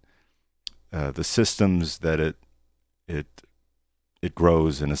psychopathy and the systems that it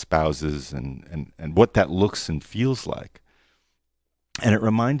grows and espouses and what that looks and feels like. And it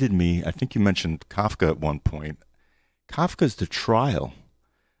reminded me, I think you mentioned Kafka at one point. Kafka's The Trial,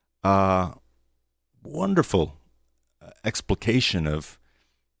 wonderful explication of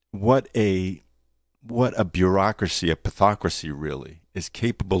what a bureaucracy, a pathocracy really, is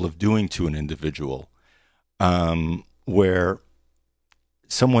capable of doing to an individual, where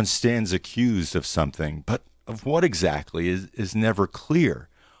someone stands accused of something, but of what exactly is never clear.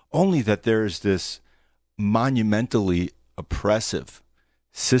 Only that there's this monumentally oppressive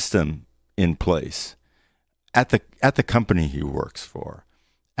system in place at the company he works for,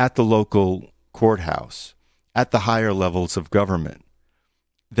 at the local courthouse, at the higher levels of government,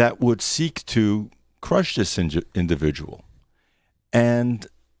 that would seek to crush this individual. And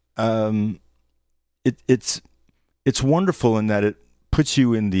it's wonderful in that it puts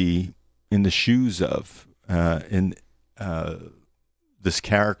you in the shoes of this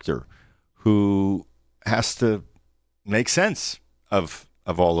character who has to make sense of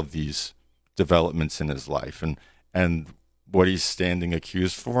all of these developments in his life and what he's standing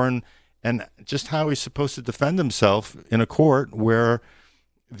accused for and just how he's supposed to defend himself in a court where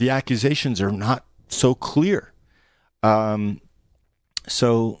the accusations are not so clear.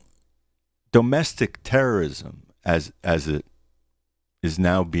 So domestic terrorism, as it is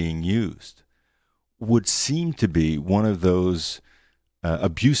now being used, would seem to be one of those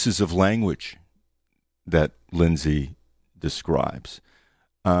abuses of language that Lindsay describes,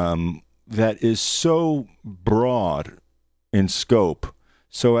 that is so broad in scope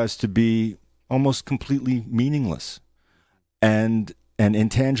so as to be almost completely meaningless and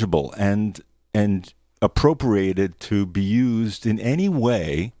intangible and appropriated to be used in any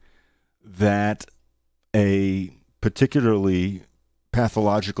way that a particularly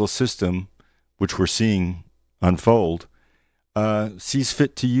pathological system, which we're seeing unfold, sees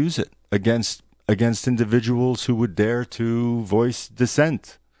fit to use it against individuals who would dare to voice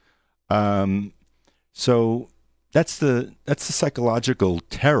dissent. So that's the psychological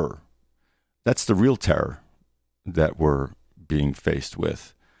terror. That's the real terror that we're being faced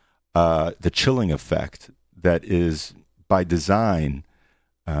with. The chilling effect that is by design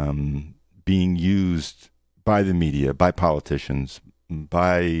being used by the media, by politicians,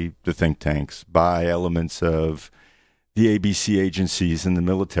 by the think tanks, by elements of the ABC agencies and the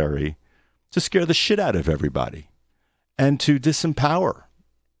military to scare the shit out of everybody and to disempower.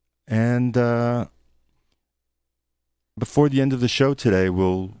 And before the end of the show today,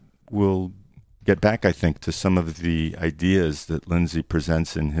 we'll get back, I think, to some of the ideas that Lindsay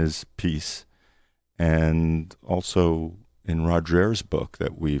presents in his piece and also in Roger's book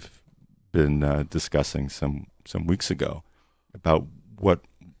that we've been discussing some weeks ago about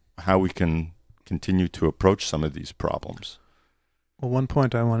how we can continue to approach some of these problems. Well, one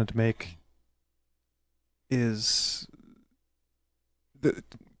point I wanted to make is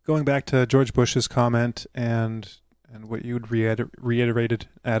going back to George Bush's comment and what you'd reiterated,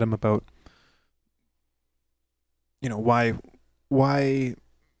 Adam, about why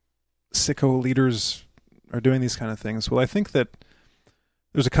sicko leaders are doing these kind of things. Well, I think that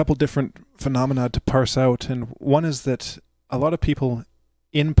there's a couple different phenomena to parse out, and one is that a lot of people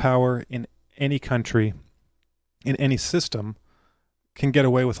in power in any country, in any system, can get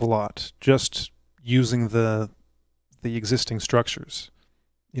away with a lot just using the existing structures.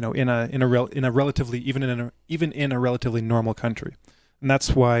 In a relatively normal country, and that's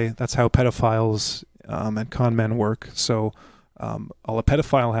how pedophiles and con men work. So all a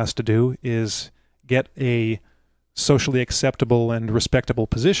pedophile has to do is get a socially acceptable and respectable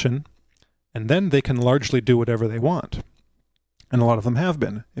position, and then they can largely do whatever they want. And a lot of them have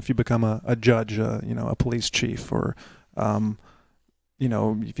been. If you become a judge, a police chief, or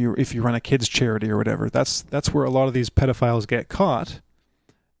if you run a kids charity or whatever, that's where a lot of these pedophiles get caught,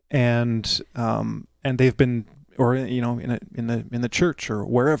 and they've been, or in the church or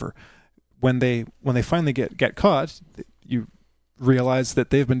wherever, when they finally get caught, you realize that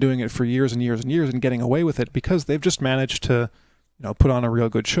they've been doing it for years and years and years and getting away with it because they've just managed to put on a real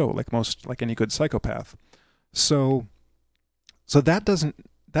good show, like any good psychopath. So that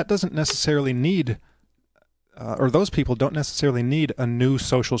doesn't necessarily need, or those people don't necessarily need a new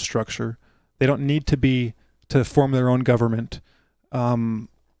social structure. They don't need to form their own government.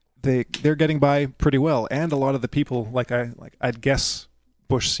 They're getting by pretty well, and a lot of the people, I'd guess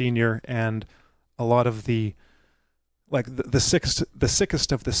Bush Sr. and a lot of the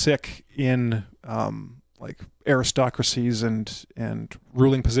sickest of the sick in aristocracies and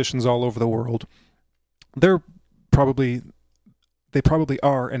ruling positions all over the world, they probably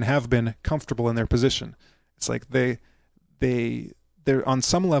are and have been comfortable in their position. It's like they're on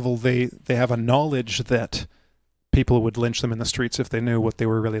some level they have a knowledge that people would lynch them in the streets if they knew what they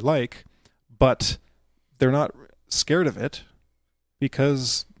were really like, but they're not scared of it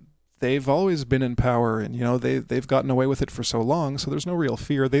because they've always been in power, and they've gotten away with it for so long, so there's no real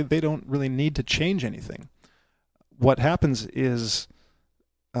fear. They don't really need to change anything. What happens is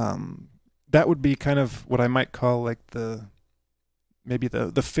that would be kind of what I might call like maybe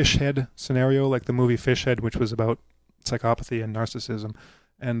the fish head scenario, like the movie Fish Head, which was about psychopathy and narcissism,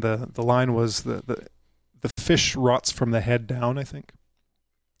 and the line was the fish rots from the head down, I think.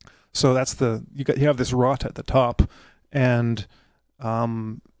 So that's you have this rot at the top, and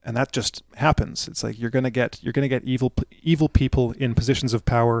that just happens. It's like you're gonna get evil people in positions of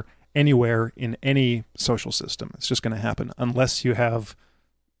power anywhere in any social system. It's just gonna happen unless you have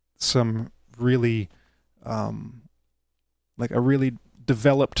some really a really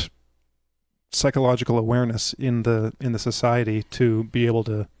developed psychological awareness in the society to be able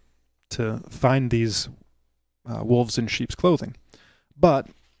to find these wolves in sheep's clothing. But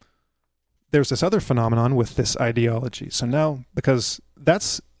there's this other phenomenon with this ideology. So now, because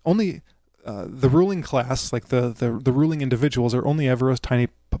that's only the ruling class, like the ruling individuals, are only ever a tiny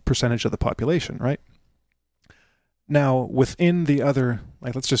percentage of the population, right? Now, within the other,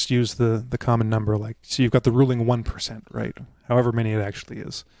 let's just use the common number, so you've got the ruling 1%, right? However many it actually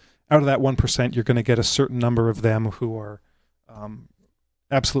is. Out of that 1%, you're going to get a certain number of them who are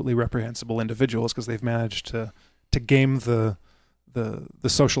absolutely reprehensible individuals because they've managed to game the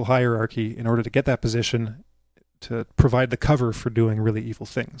social hierarchy in order to get that position, to provide the cover for doing really evil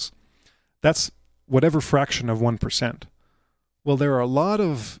things. That's whatever fraction of 1%. Well, there are a lot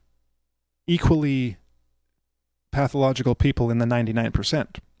of equally pathological people in the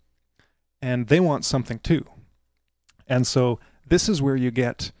 99%, and they want something too. And so this is where you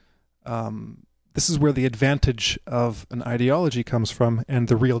get, this is where the advantage of an ideology comes from, and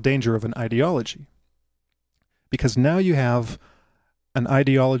the real danger of an ideology. Because now you have an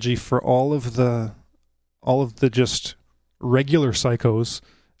ideology for all of the just regular psychos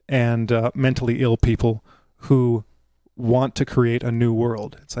and mentally ill people who want to create a new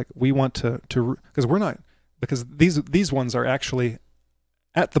world. It's like we want to because these ones are actually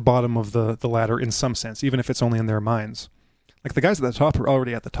at the bottom of the ladder in some sense, even if it's only in their minds. Like the guys at the top are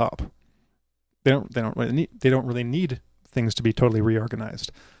already at the top. They don't really need things to be totally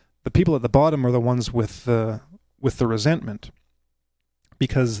reorganized. The people at the bottom are the ones with the resentment,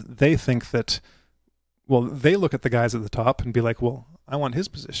 because they think that, well, they look at the guys at the top and be like, well, I want his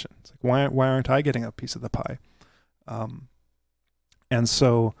position. It's like, why aren't I getting a piece of the pie? And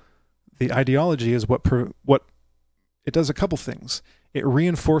so the ideology is what it does a couple things. It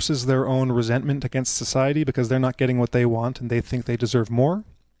reinforces their own resentment against society because they're not getting what they want and they think they deserve more.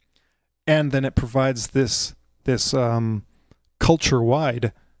 And then it provides this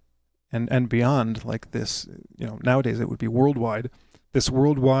culture-wide and beyond, like this, nowadays it would be worldwide, this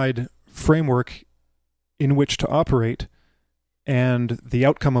worldwide framework in which to operate, and the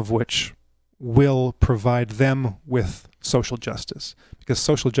outcome of which will provide them with social justice. Because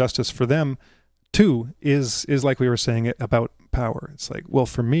social justice for them, too, is like we were saying about power. It's like, well,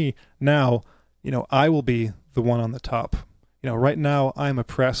 for me, now, I will be the one on the top. Right now, I'm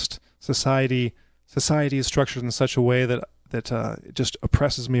oppressed. Society is structured in such a way that it just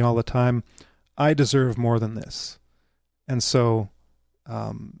oppresses me all the time. I deserve more than this. And so,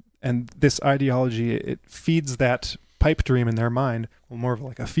 and this ideology, it feeds that pipe dream in their mind, well, more of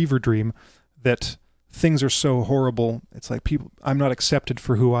like a fever dream, that things are so horrible. It's like I'm not accepted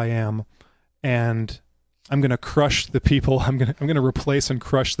for who I am, and I'm going to crush the people. I'm going to replace and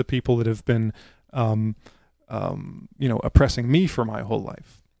crush the people that have been, oppressing me for my whole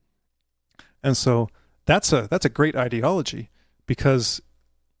life. And so that's a great ideology, because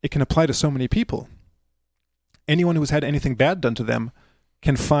it can apply to so many people. Anyone who's had anything bad done to them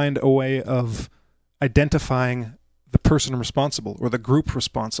can find a way of identifying the person responsible or the group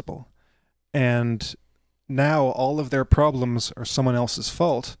responsible. And now all of their problems are someone else's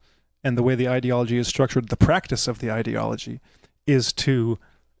fault. And the way the ideology is structured, the practice of the ideology is to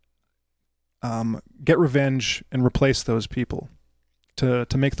get revenge and replace those people to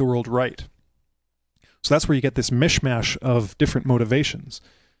make the world right. So that's where you get this mishmash of different motivations.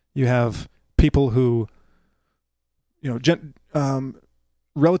 You have people who,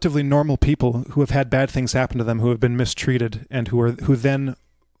 relatively normal people who have had bad things happen to them, who have been mistreated, and who then,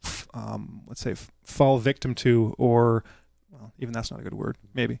 let's say, fall victim to, or well, even that's not a good word,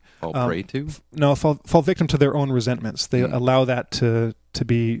 maybe. Fall prey to? Fall victim to their own resentments. They allow that to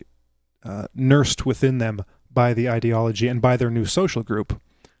be nursed within them by the ideology and by their new social group.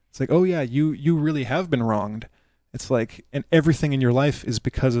 It's like, oh yeah, you really have been wronged. It's like, and everything in your life is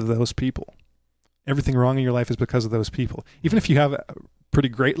because of those people. Everything wrong in your life is because of those people. Even if you have a pretty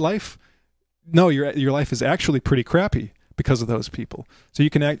great life, no, your life is actually pretty crappy because of those people. So you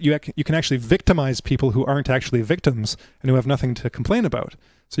can actually victimize people who aren't actually victims and who have nothing to complain about.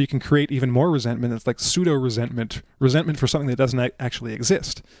 So you can create even more resentment. It's like pseudo resentment for something that doesn't actually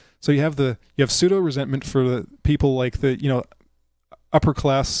exist. So you have pseudo resentment for the people like the upper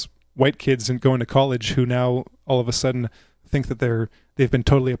class white kids and going to college who now all of a sudden think that they've been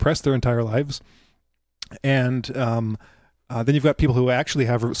totally oppressed their entire lives. And then you've got people who actually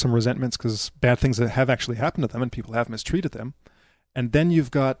have some resentments because bad things that have actually happened to them and people have mistreated them. And then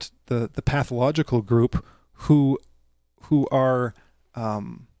you've got the pathological group who are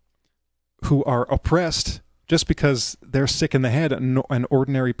oppressed just because they're sick in the head and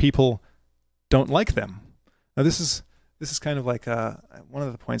ordinary people don't like them. Now this is kind of like one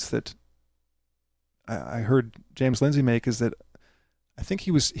of the points that I heard James Lindsay make is that I think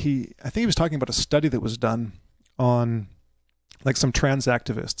he was talking about a study that was done on like some trans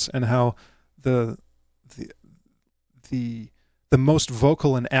activists and how the most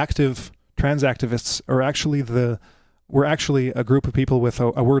vocal and active trans activists were actually a group of people with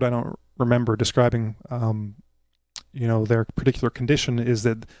a word I don't remember describing their particular condition, is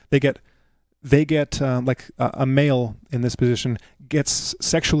that they get like a male in this position gets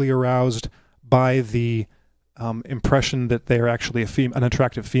sexually aroused by the impression that they are actually an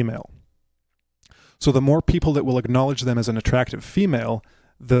attractive female. So the more people that will acknowledge them as an attractive female,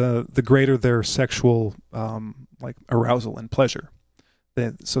 the greater their sexual arousal and pleasure.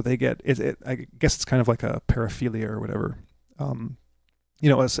 So they get it. I guess it's kind of like a paraphilia or whatever, a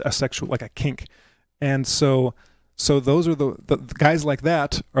sexual, like a kink. And so those are the guys like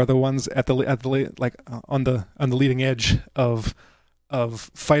that are the ones on the leading edge of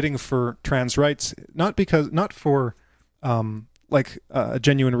fighting for trans rights, not for a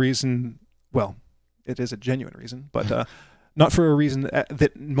genuine reason. Well, it is a genuine reason, but not for a reason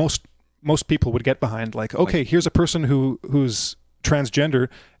that most people would get behind. Like, okay, here's a person who's transgender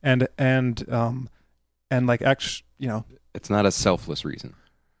and it's not a selfless reason,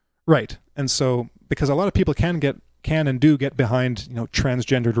 right? And so because a lot of people can and do get behind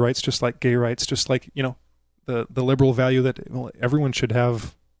transgendered rights, just like gay rights, just like the liberal value that everyone should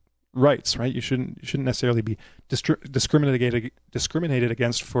have rights, right? You shouldn't necessarily be discriminated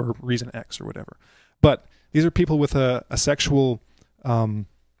against for reason X or whatever. But these are people with a sexual fetish.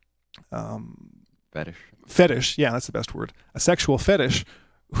 Yeah, that's the best word. A sexual fetish,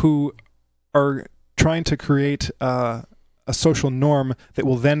 who are trying to create a social norm that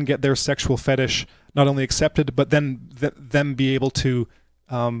will then get their sexual fetish not only accepted, but then them be able to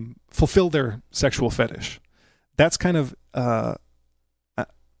fulfill their sexual fetish. That's kind of a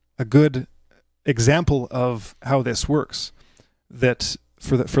good example of how this works. That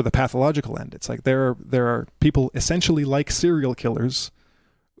for the pathological end, it's like there are people essentially like serial killers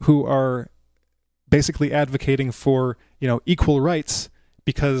who are basically advocating for equal rights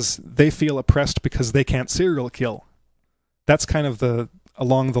because they feel oppressed because they can't serial kill. That's kind of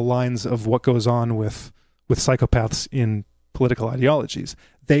along the lines of what goes on with psychopaths in political ideologies.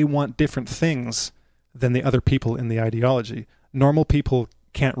 They want different things than the other people in the ideology. Normal people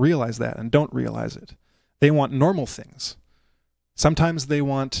can't realize that and don't realize it. They want normal things. Sometimes they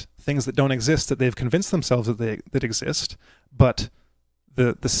want things that don't exist that they've convinced themselves that exist, but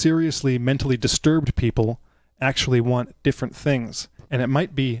the seriously mentally disturbed people actually want different things, and it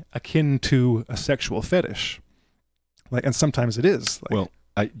might be akin to a sexual fetish. And sometimes it is.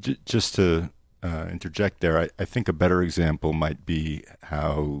 Just to interject there, I think a better example might be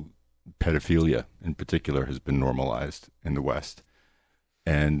how pedophilia in particular has been normalized in the West,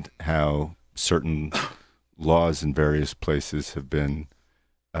 and how certain laws in various places have been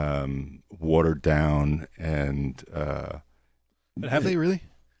watered down, and But have they really?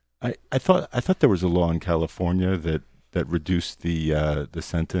 I thought there was a law in California that reduced the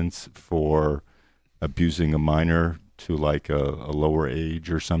sentence for abusing a minor to like a lower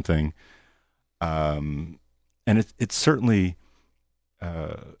age or something, and it's certainly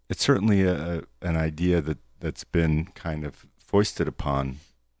an idea that's been kind of foisted upon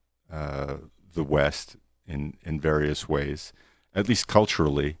the West in various ways, at least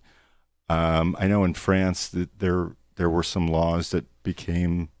culturally. I know in France that there were some laws that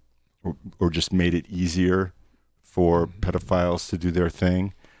became or just made it easier for pedophiles to do their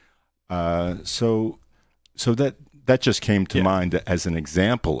thing. So that just came to mind as an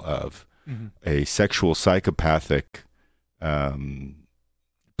example of a sexual psychopathic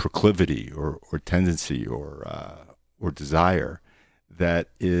proclivity or tendency or desire that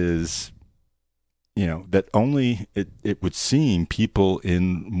is, that only it would seem people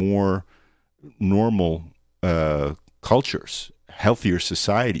in more normal cultures, healthier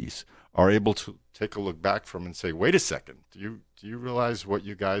societies, are able to take a look back from and say, wait a second, do you realize what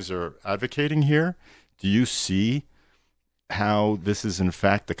you guys are advocating here? Do you see how this is in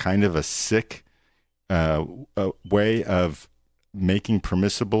fact a kind of a sick way of making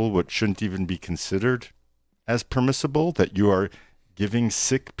permissible what shouldn't even be considered as permissible, that you are giving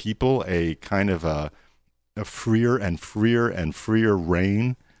sick people a kind of a freer and freer and freer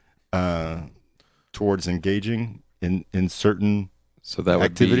reign towards engaging in certain So that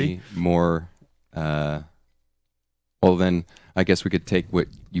would activity? be more. Well, then I guess we could take what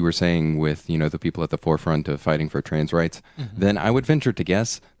you were saying with the people at the forefront of fighting for trans rights. Then I would venture to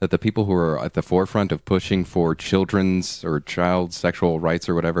guess that the people who are at the forefront of pushing for children's or child sexual rights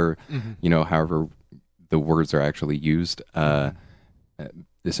or whatever, however the words are actually used,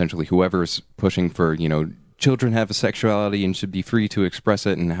 essentially whoever's pushing for children have a sexuality and should be free to express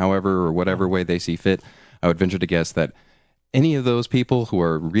it in however or whatever way they see fit. I would venture to guess that any of those people who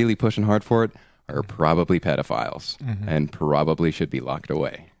are really pushing hard for it are probably pedophiles and probably should be locked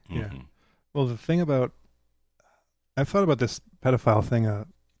away. Yeah. Well, the thing about, I've thought about this pedophile thing a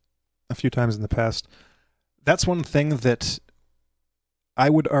few times in the past. That's one thing that I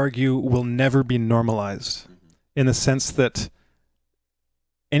would argue will never be normalized, in the sense that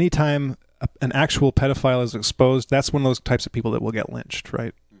anytime an actual pedophile is exposed, that's one of those types of people that will get lynched,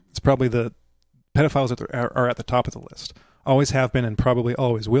 right? It's probably the pedophiles that are at the top of the list. Always have been and probably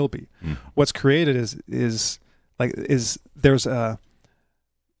always will be. What's created is there's a,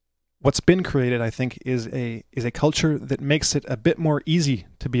 what's been created, I think, is a culture that makes it a bit more easy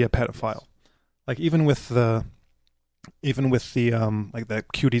to be a pedophile. Like even with the like the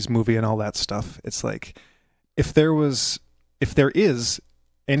Cuties movie and all that stuff, it's like if there is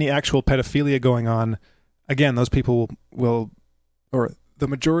any actual pedophilia going on, again, those people will, or the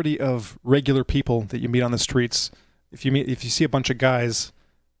majority of regular people that you meet on the streets, if you see a bunch of guys,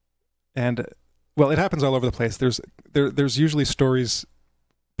 and well, it happens all over the place. There's usually stories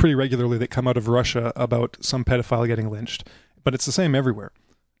pretty regularly that come out of Russia about some pedophile getting lynched, but it's the same everywhere.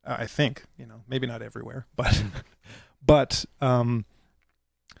 I think, maybe not everywhere, but but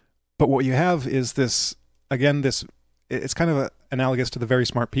what you have is this, again, it's kind of analogous to the very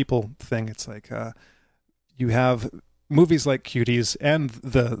smart people thing. It's like you have movies like Cuties and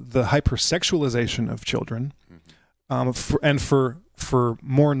the hypersexualization of children. For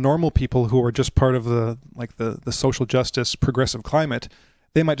more normal people who are just part of the social justice progressive climate,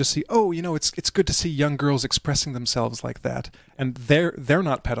 they might just see, it's good to see young girls expressing themselves like that, and they're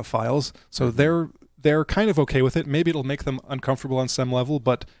not pedophiles, so they're kind of okay with it. Maybe it'll make them uncomfortable on some level,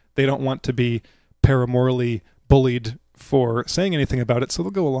 but they don't want to be paramorally bullied for saying anything about it, so they'll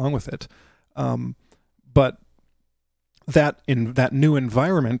go along with it. But that in that new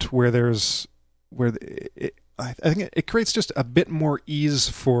environment I think it creates just a bit more ease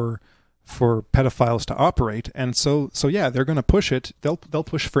for pedophiles to operate, and so yeah, they're going to push it. They'll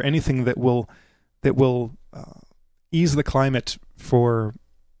push for anything that will ease the climate for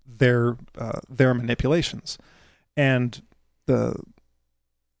their manipulations, and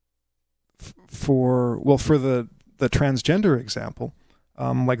for the transgender example,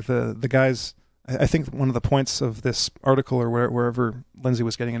 like the guys. I think one of the points of this article, or wherever Lindsay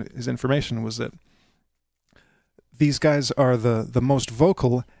was getting his information, was that these guys are the most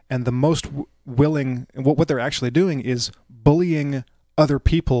vocal and the most willing. And what they're actually doing is bullying other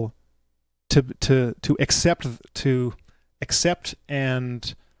people to accept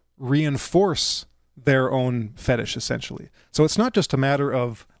and reinforce their own fetish, essentially. So it's not just a matter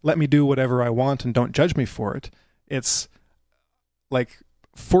of let me do whatever I want and don't judge me for it. It's like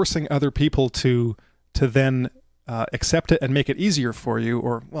forcing other people to then accept it and make it easier for you,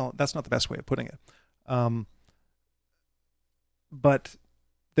 or, well, that's not the best way of putting it. But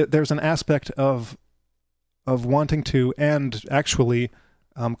there's an aspect of wanting to, and actually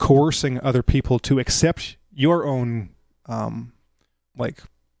coercing other people to accept your own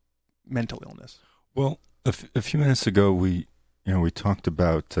mental illness. Well, a few minutes ago, we talked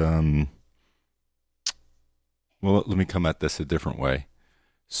about. Well, let me come at this a different way.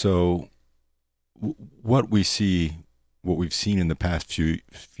 So, what we've seen in the past few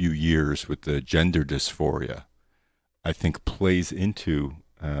years with the gender dysphoria, I think plays into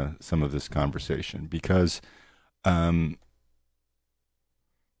some of this conversation, because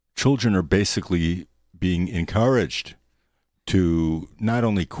children are basically being encouraged to not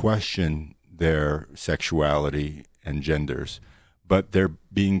only question their sexuality and genders, but they're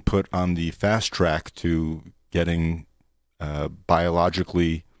being put on the fast track to getting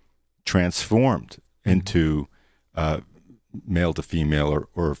biologically transformed into male to female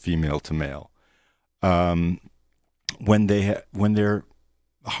or female to male. When they're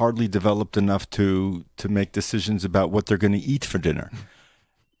hardly developed enough to make decisions about what they're going to eat for dinner,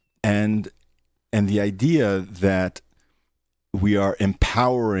 and the idea that we are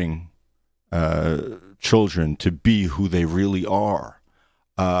empowering children to be who they really are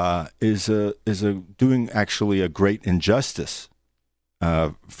is doing actually a great injustice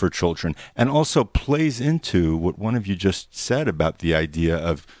for children, and also plays into what one of you just said about the idea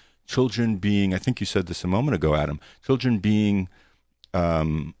of children being, I think you said this a moment ago, Adam, children being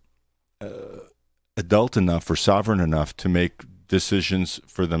adult enough or sovereign enough to make decisions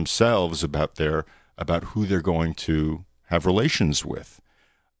for themselves about who they're going to have relations with.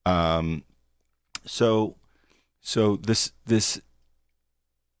 So this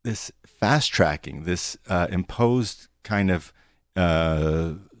fast tracking, this imposed kind of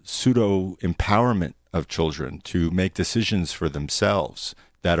pseudo empowerment of children to make decisions for themselves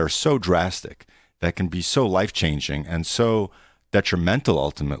that are so drastic, that can be so life-changing and so detrimental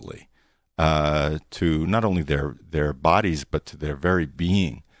ultimately to not only their bodies but to their very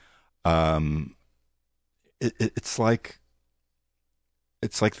being. It's like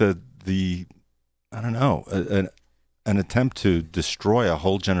the I don't know, an attempt to destroy a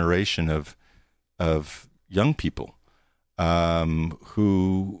whole generation of young people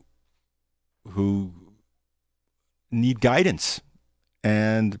who need guidance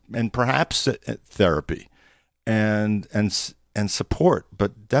and perhaps therapy and support,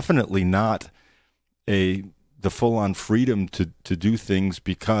 but definitely not the full-on freedom to do things,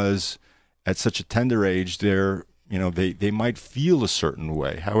 because at such a tender age they might feel a certain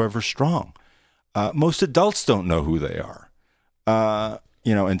way, however strong. Most adults don't know who they are,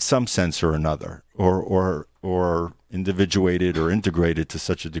 in some sense or another, or individuated or integrated to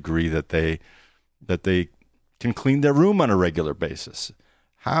such a degree that they can clean their room on a regular basis.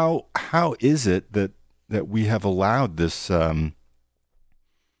 How is it that we have allowed this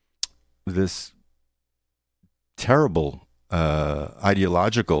this terrible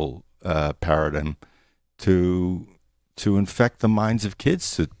ideological paradigm to infect the minds of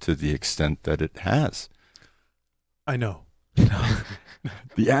kids to the extent that it has? I know.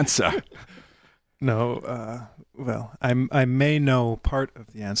 The answer. No. Well, I may know part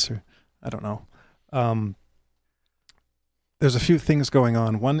of the answer. I don't know. There's a few things going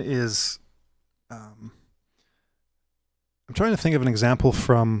on. One is, I'm trying to think of an example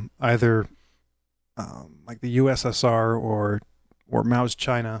from either like the USSR or Mao's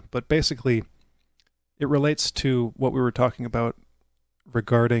China, but basically it relates to what we were talking about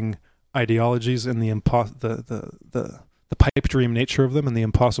regarding ideologies and the pipe dream nature of them and the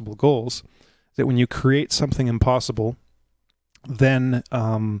impossible goals. That when you create something impossible, then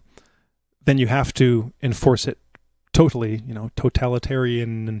you have to enforce it totally,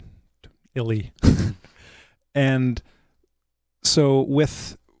 totalitarian and illy. And so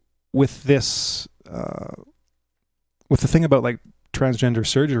with this, with the thing about like transgender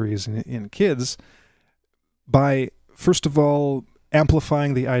surgeries in kids, by first of all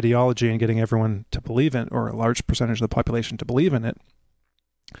amplifying the ideology and getting everyone to believe in it, or a large percentage of the population to believe in it,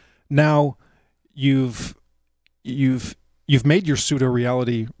 now you've made your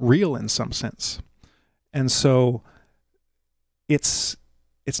pseudo-reality real in some sense. And so it's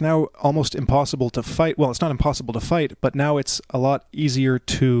now almost impossible to fight. Well, it's not impossible to fight, but now it's a lot easier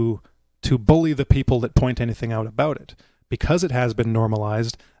to bully the people that point anything out about it, because it has been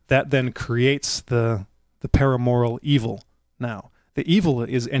normalized. That then creates the paramoral evil. Now the evil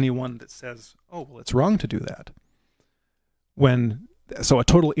is anyone that says, oh, well, it's wrong to do that. So a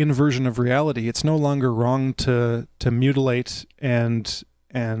total inversion of reality. It's no longer wrong to mutilate and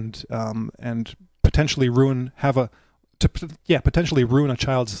potentially ruin a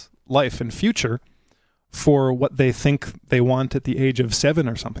child's life and future for what they think they want at the age of 7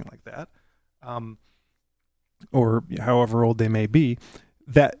 or something like that, or however old they may be,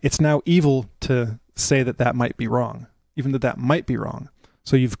 that it's now evil to say that might be wrong, even that might be wrong.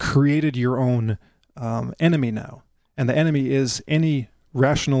 So you've created your own enemy now, and the enemy is any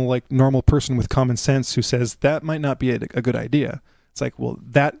rational, like normal person with common sense who says that might not be a good idea. It's like, well,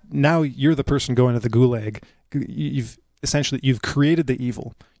 that now you're the person going to the gulag. You've created the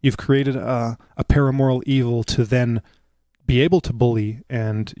evil. You've created a paramoral evil to then be able to bully,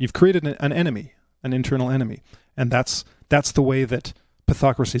 and you've created an enemy, an internal enemy. And that's the way that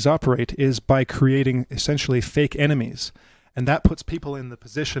pathocracies operate, is by creating essentially fake enemies. And that puts people in the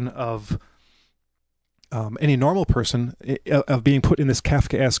position of any normal person of being put in this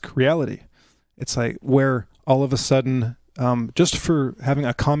Kafkaesque reality. It's like where all of a sudden, just for having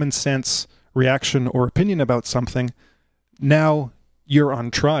a common sense reaction or opinion about something, now you're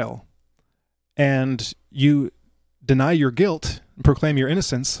on trial, and you deny your guilt and proclaim your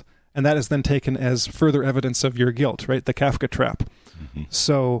innocence, and that is then taken as further evidence of your guilt, right? The Kafka trap. Mm-hmm.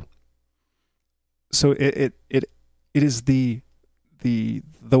 So it is the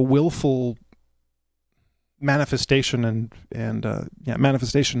willful manifestation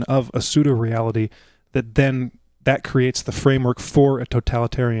manifestation of a pseudo reality that creates the framework for a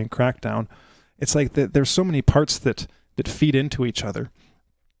totalitarian crackdown. It's like there's so many parts that feed into each other,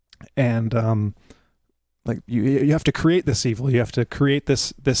 and like you have to create this evil. You have to create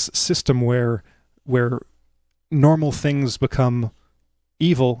this system where normal things become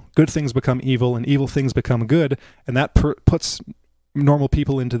evil, good things become evil, and evil things become good, and that puts normal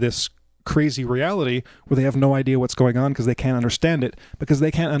people into this crazy reality where they have no idea what's going on because they can't understand it, because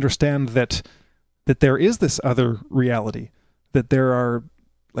they can't understand that there is this other reality, that there are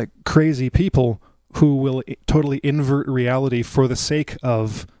like crazy people who will totally invert reality for the sake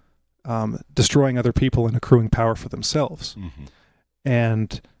of destroying other people and accruing power for themselves. Mm-hmm.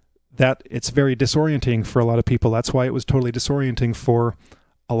 And that it's very disorienting for a lot of people. That's why it was totally disorienting for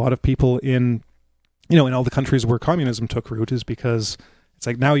a lot of people in all the countries where communism took root, is because it's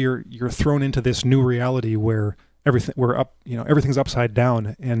like now you're thrown into this new reality where everything's upside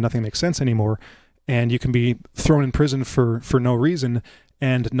down and nothing makes sense anymore, and you can be thrown in prison for no reason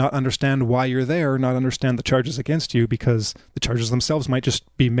and not understand why you're there, not understand the charges against you, because the charges themselves might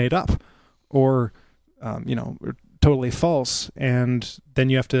just be made up or totally false, and then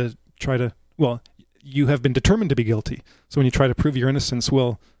you have to you have been determined to be guilty. So when you try to prove your innocence,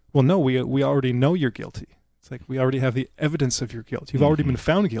 well, no, we already know you're guilty. It's like we already have the evidence of your guilt. You've already been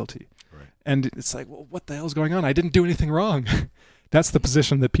found guilty. Right. And it's like, well, what the hell's going on? I didn't do anything wrong. That's the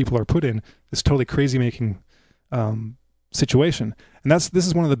position that people are put in, this totally crazy-making situation. And this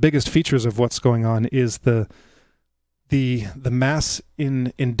is one of the biggest features of what's going on, is the mass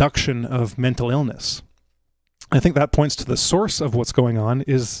induction of mental illness. I think that points to the source of what's going on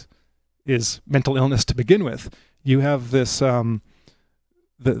is mental illness to begin with. You have this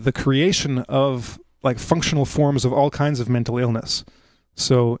the creation of like functional forms of all kinds of mental illness.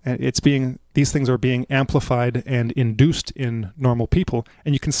 So these things are being amplified and induced in normal people,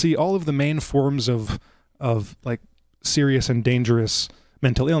 and you can see all of the main forms of like serious and dangerous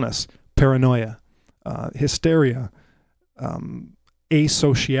mental illness: paranoia, hysteria,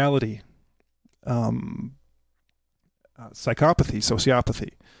 asociality, psychopathy,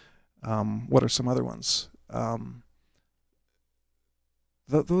 sociopathy. What are some other ones?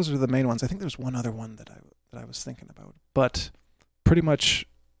 Those are the main ones. I think there's one other one that I was thinking about, but pretty much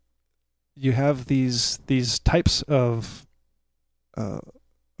you have these types of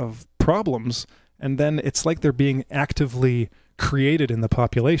problems, and then it's like they're being actively created in the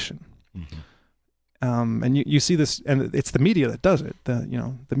population. Mm-hmm. And you see this, and it's the media that does it.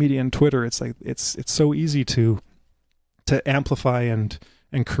 The media and Twitter. It's like it's so easy to amplify and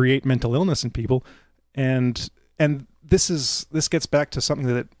create mental illness in people, and this gets back to something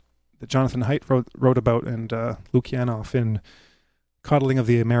that Jonathan Haidt wrote about, and Lukianoff in Coddling of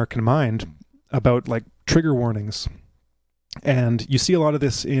the American Mind, about like trigger warnings. And you see a lot of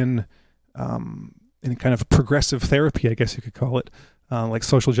this in kind of progressive therapy, I guess you could call it, like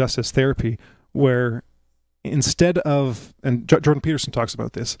social justice therapy, where instead of, and Jordan Peterson talks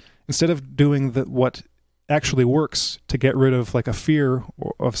about this, instead of doing what actually works to get rid of like a fear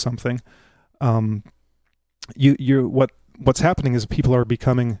of something, what's happening is people are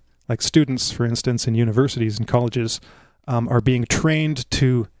becoming, like students, for instance, in universities and colleges, are being trained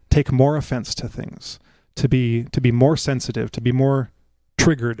to take more offense to things, to be more sensitive, to be more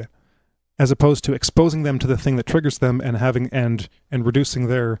triggered, as opposed to exposing them to the thing that triggers them and having and reducing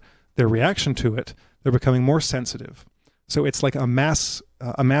their their reaction to it, they're becoming more sensitive. So it's like a mass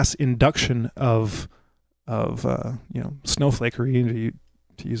induction of snowflakery,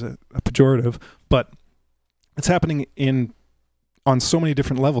 to use a pejorative, but it's happening on so many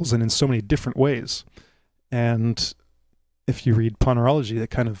different levels and in so many different ways. And if you read Ponerology, that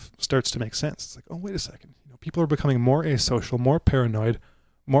kind of starts to make sense. It's like, oh, wait a second. People are becoming more asocial, more paranoid,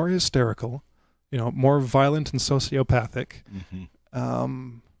 more hysterical, more violent and sociopathic.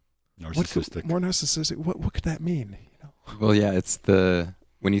 Mm-hmm. Narcissistic. More narcissistic. What could that mean? Well, yeah, it's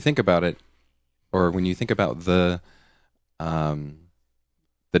when you think about it, or when you think about the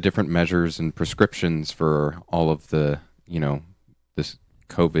different measures and prescriptions for all of the, this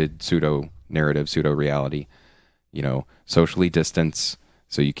COVID pseudo-narrative, pseudo-reality, socially distance,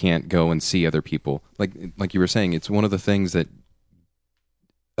 so you can't go and see other people. Like you were saying, it's one of the things that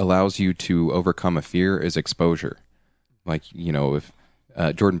allows you to overcome a fear is exposure. If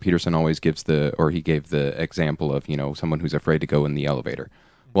Jordan Peterson always gave the example of, someone who's afraid to go in the elevator.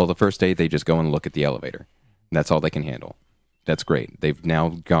 Well, the first day they just go and look at the elevator. That's all they can handle. That's great. They've now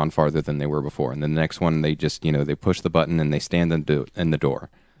gone farther than they were before. And then the next one, they just, they push the button and they stand in the door.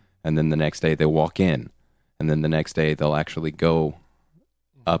 And then the next day they walk in. And then the next day they'll actually go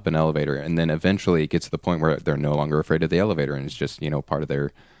up an elevator. And then eventually it gets to the point where they're no longer afraid of the elevator. And it's just, part of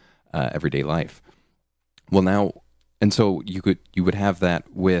their everyday life. Well, now, and so you would have that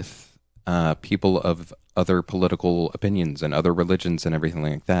with people of other political opinions and other religions and everything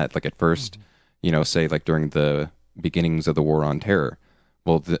like that. Like at first, say like during the beginnings of the War on Terror,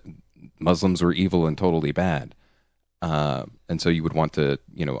 well, the Muslims were evil and totally bad. And so you would want to,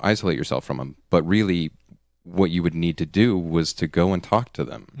 isolate yourself from them. But really, what you would need to do was to go and talk to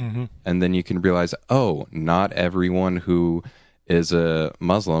them. Mm-hmm. And then you can realize, oh, not everyone who is a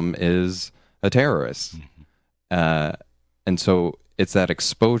Muslim is a terrorist. Mm-hmm. And so it's that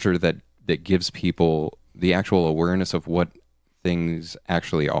exposure that gives people the actual awareness of what things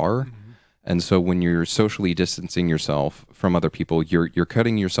actually are. Mm-hmm. And so when you're socially distancing yourself from other people, you're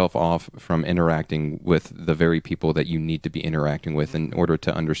cutting yourself off from interacting with the very people that you need to be interacting with in order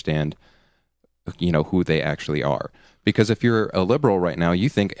to understand, who they actually are. Because if you're a liberal right now, you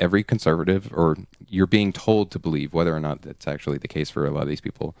think every conservative, or you're being told to believe, whether or not that's actually the case for a lot of these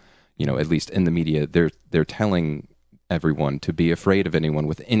people, at least in the media, they're telling everyone to be afraid of anyone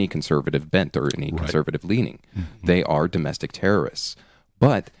with any conservative bent or any conservative leaning. Mm-hmm. They are domestic terrorists.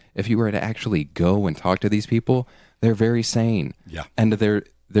 But if you were to actually go and talk to these people, they're very sane. Yeah. And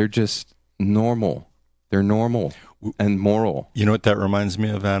they're just normal. They're normal and moral. You know what that reminds me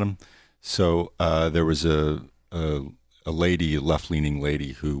of, Adam? So there was a lady, a left-leaning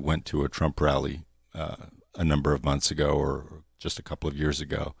lady, who went to a Trump rally a number of months ago, or just a couple of years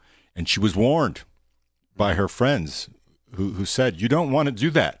ago, and she was warned by her friends who said, "You don't want to do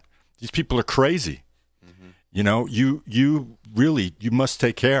that. These people are crazy. Mm-hmm. You must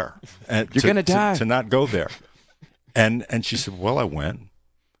take care. And You're going to die. To not go there." And she said, "Well, I went,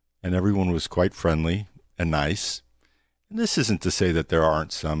 and everyone was quite friendly and nice. And this isn't to say that there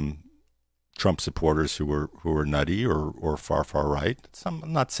aren't some Trump supporters who were nutty or far right.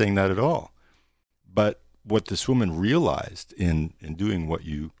 I'm not saying that at all. But what this woman realized in doing what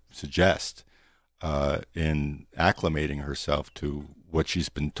you suggest, in acclimating herself to what she's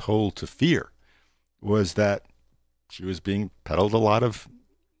been told to fear, was that she was being peddled a lot of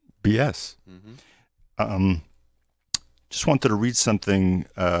BS." Mm-hmm. Just wanted to read something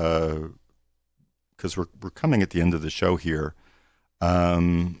because we're coming at the end of the show here.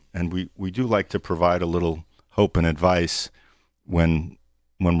 And we do like to provide a little hope and advice when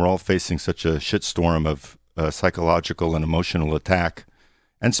we're all facing such a shitstorm of psychological and emotional attack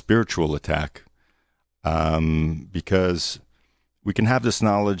and spiritual attack, because we can have this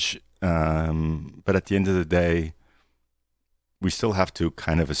knowledge, but at the end of the day, we still have to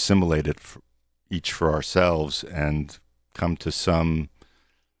kind of assimilate it each for ourselves and come to some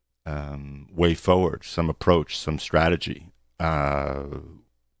way forward, some approach, some strategy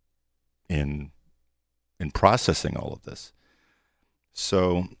in processing all of this.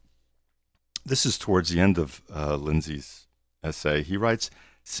 So this is towards the end of Lindsay's essay. He writes,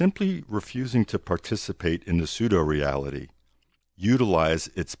 "Simply refusing to participate in the pseudo-reality, utilize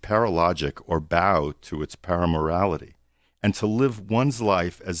its paralogic or bow to its paramorality, and to live one's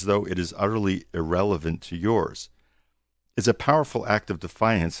life as though it is utterly irrelevant to yours, is a powerful act of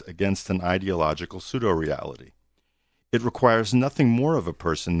defiance against an ideological pseudo-reality. It requires nothing more of a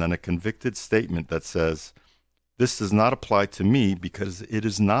person than a convicted statement that says, 'This does not apply to me because it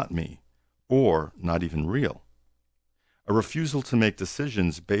is not me, or not even real.' A refusal to make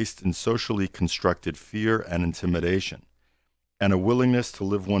decisions based in socially constructed fear and intimidation, and a willingness to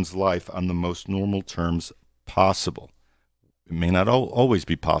live one's life on the most normal terms possible. It may not always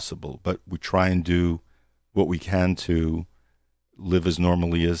be possible, but we try and do what we can to live as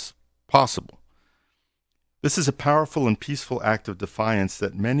normally as possible. This is a powerful and peaceful act of defiance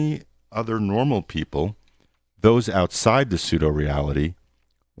that many other normal people, those outside the pseudo-reality,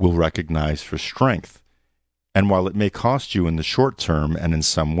 will recognize for strength. And while it may cost you in the short term and in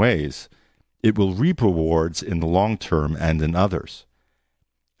some ways, it will reap rewards in the long term and in others,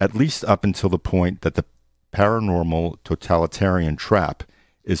 at least up until the point that the paranormal totalitarian trap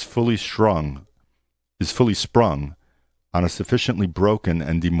is fully sprung on a sufficiently broken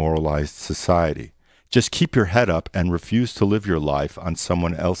and demoralized society. Just keep your head up and refuse to live your life on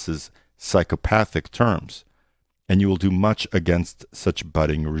someone else's psychopathic terms, and you will do much against such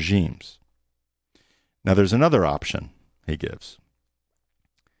budding regimes. Now, there's another option he gives.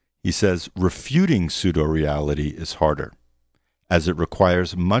 He says, refuting pseudo-reality is harder, as it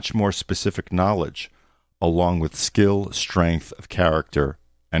requires much more specific knowledge, along with skill, strength of character,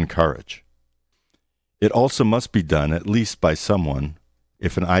 and courage. It also must be done at least by someone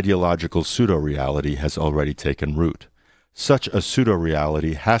if an ideological pseudo-reality has already taken root. Such a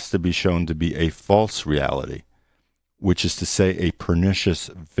pseudo-reality has to be shown to be a false reality, which is to say a pernicious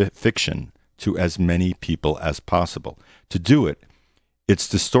fiction to as many people as possible. To do it, its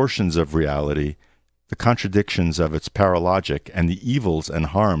distortions of reality, the contradictions of its paralogic, and the evils and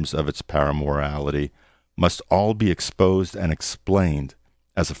harms of its paramorality must all be exposed and explained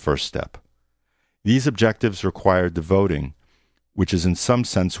as a first step. These objectives require devoting, which is in some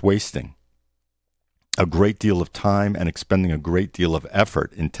sense wasting, a great deal of time and expending a great deal of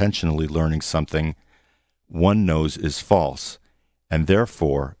effort intentionally learning something one knows is false, and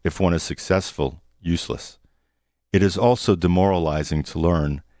therefore, if one is successful, useless. It is also demoralizing to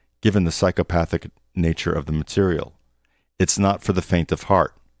learn, given the psychopathic nature of the material. It's not for the faint of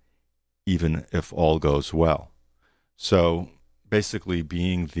heart, even if all goes well. So, basically,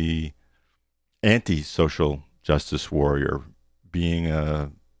 being the anti-social justice warrior, being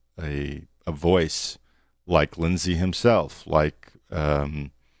a voice like Lindsay himself, like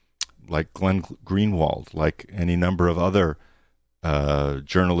Glenn Greenwald, like any number of other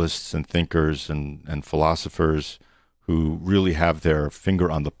journalists and thinkers and philosophers who really have their finger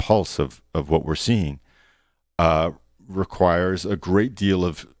on the pulse of what we're seeing, requires a great deal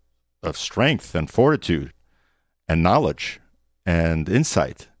of strength and fortitude and knowledge and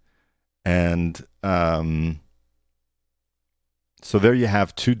insight. And so there you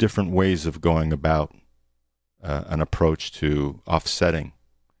have two different ways of going about an approach to offsetting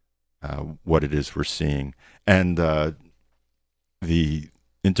what it is we're seeing. And the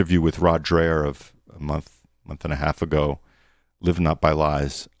interview with Rod Dreher of a month and a half ago, Live Not by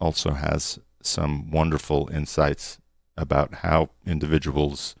Lies, also has some wonderful insights about how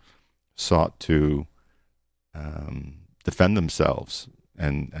individuals sought to defend themselves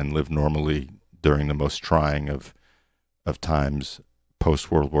and live normally during the most trying of times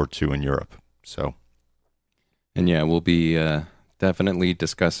post-World War II in Europe. So, and yeah, we'll be definitely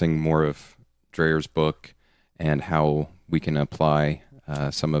discussing more of Dreher's book and how we can apply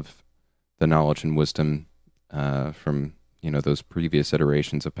some of the knowledge and wisdom from those previous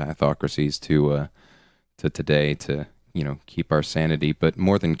iterations of pathocracies to today to keep our sanity, but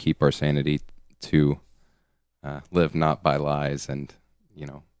more than keep our sanity, to live not by lies and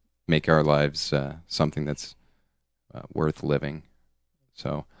make our lives something that's worth living.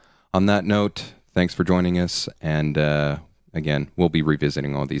 So on that note, thanks for joining us, and again, we'll be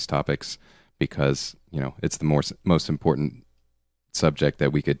revisiting all these topics because it's the most important subject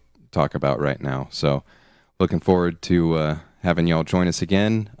that we could talk about right now. So looking forward to having y'all join us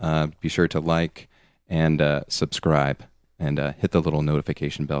again. Be sure to like and subscribe and hit the little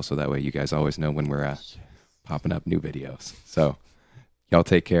notification bell so that way you guys always know when we're popping up new videos. So y'all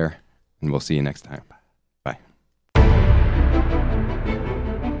take care, and we'll see you next time.